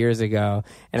was 3 years ago,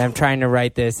 and I'm trying to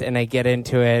write this, and I get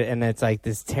into it, and it's like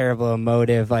this terrible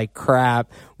emotive like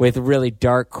crap with really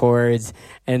dark chords,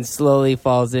 and slowly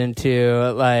falls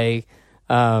into like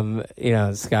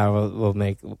Scott will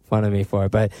make fun of me for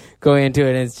it, but going into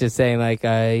it, it's just saying like,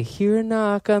 I hear a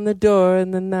knock on the door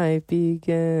and the night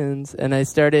begins, and I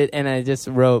just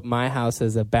wrote My House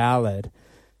as a ballad,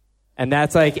 and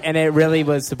that's like, and it really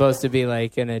was supposed to be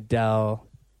like an Adele.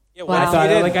 Yeah, well,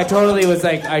 I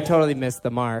totally missed the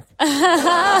mark.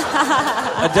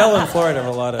 Adele and Florida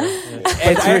have a lot of.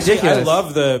 It's ridiculous. I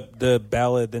love the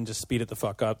ballad, then just speed it the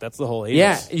fuck up. That's the whole 80s.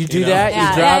 Yeah, you do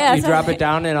that. You drop it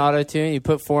down in auto-tune. You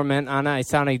put 4 Mint on it. I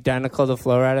sound identical to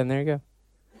Flo Rida, and there you go.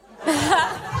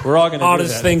 We're all going to do that.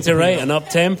 Hardest thing to write, an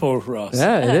up-tempo, Ross.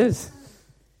 Yeah, it is.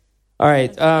 All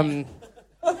right. On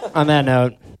that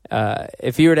note,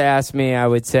 if you were to ask me, I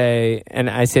would say, and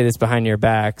I say this behind your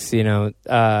backs,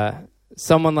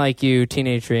 Someone Like You,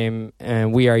 Teenage Dream,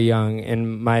 and We Are Young,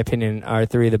 in my opinion, are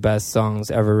 3 of the best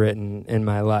songs ever written in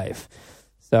my life.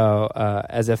 So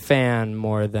as a fan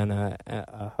more than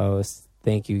a host,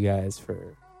 thank you guys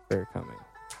for coming.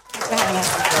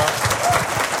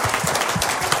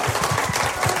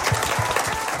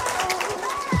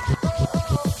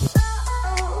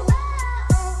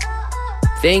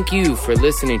 Thank you for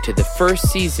listening to the first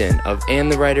season of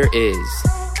And the Writer Is.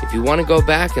 If you want to go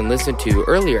back and listen to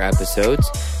earlier episodes,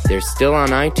 they're still on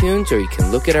iTunes, or you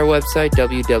can look at our website,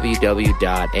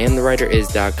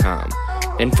 www.andthewriteris.com.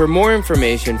 And for more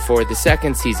information for the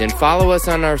second season, follow us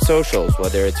on our socials,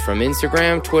 whether it's from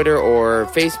Instagram, Twitter, or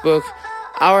Facebook.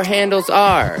 Our handles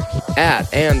are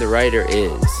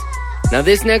 @andthewriteris. Now,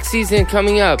 this next season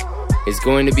coming up is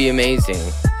going to be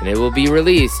amazing, and it will be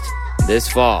released this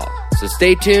fall. So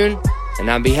stay tuned, and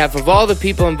on behalf of all the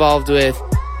people involved with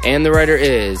And the Writer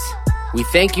Is, we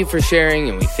thank you for sharing,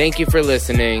 and we thank you for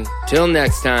listening. Till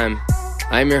next time,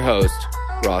 I'm your host,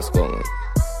 Ross Golan.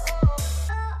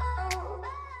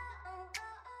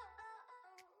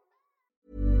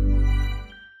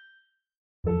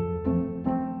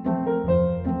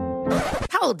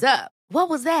 Hold up. What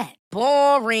was that?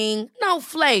 Boring. No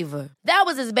flavor. That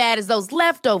was as bad as those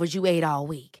leftovers you ate all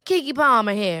week. Keke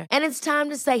Palmer here, and it's time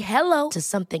to say hello to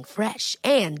something fresh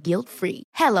and guilt-free.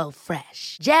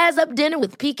 HelloFresh. Jazz up dinner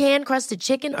with pecan-crusted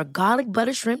chicken or garlic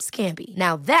butter shrimp scampi.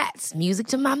 Now that's music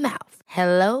to my mouth.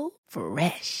 Hello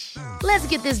Fresh. Let's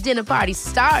get this dinner party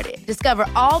started. Discover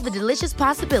all the delicious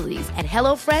possibilities at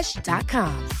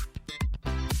HelloFresh.com.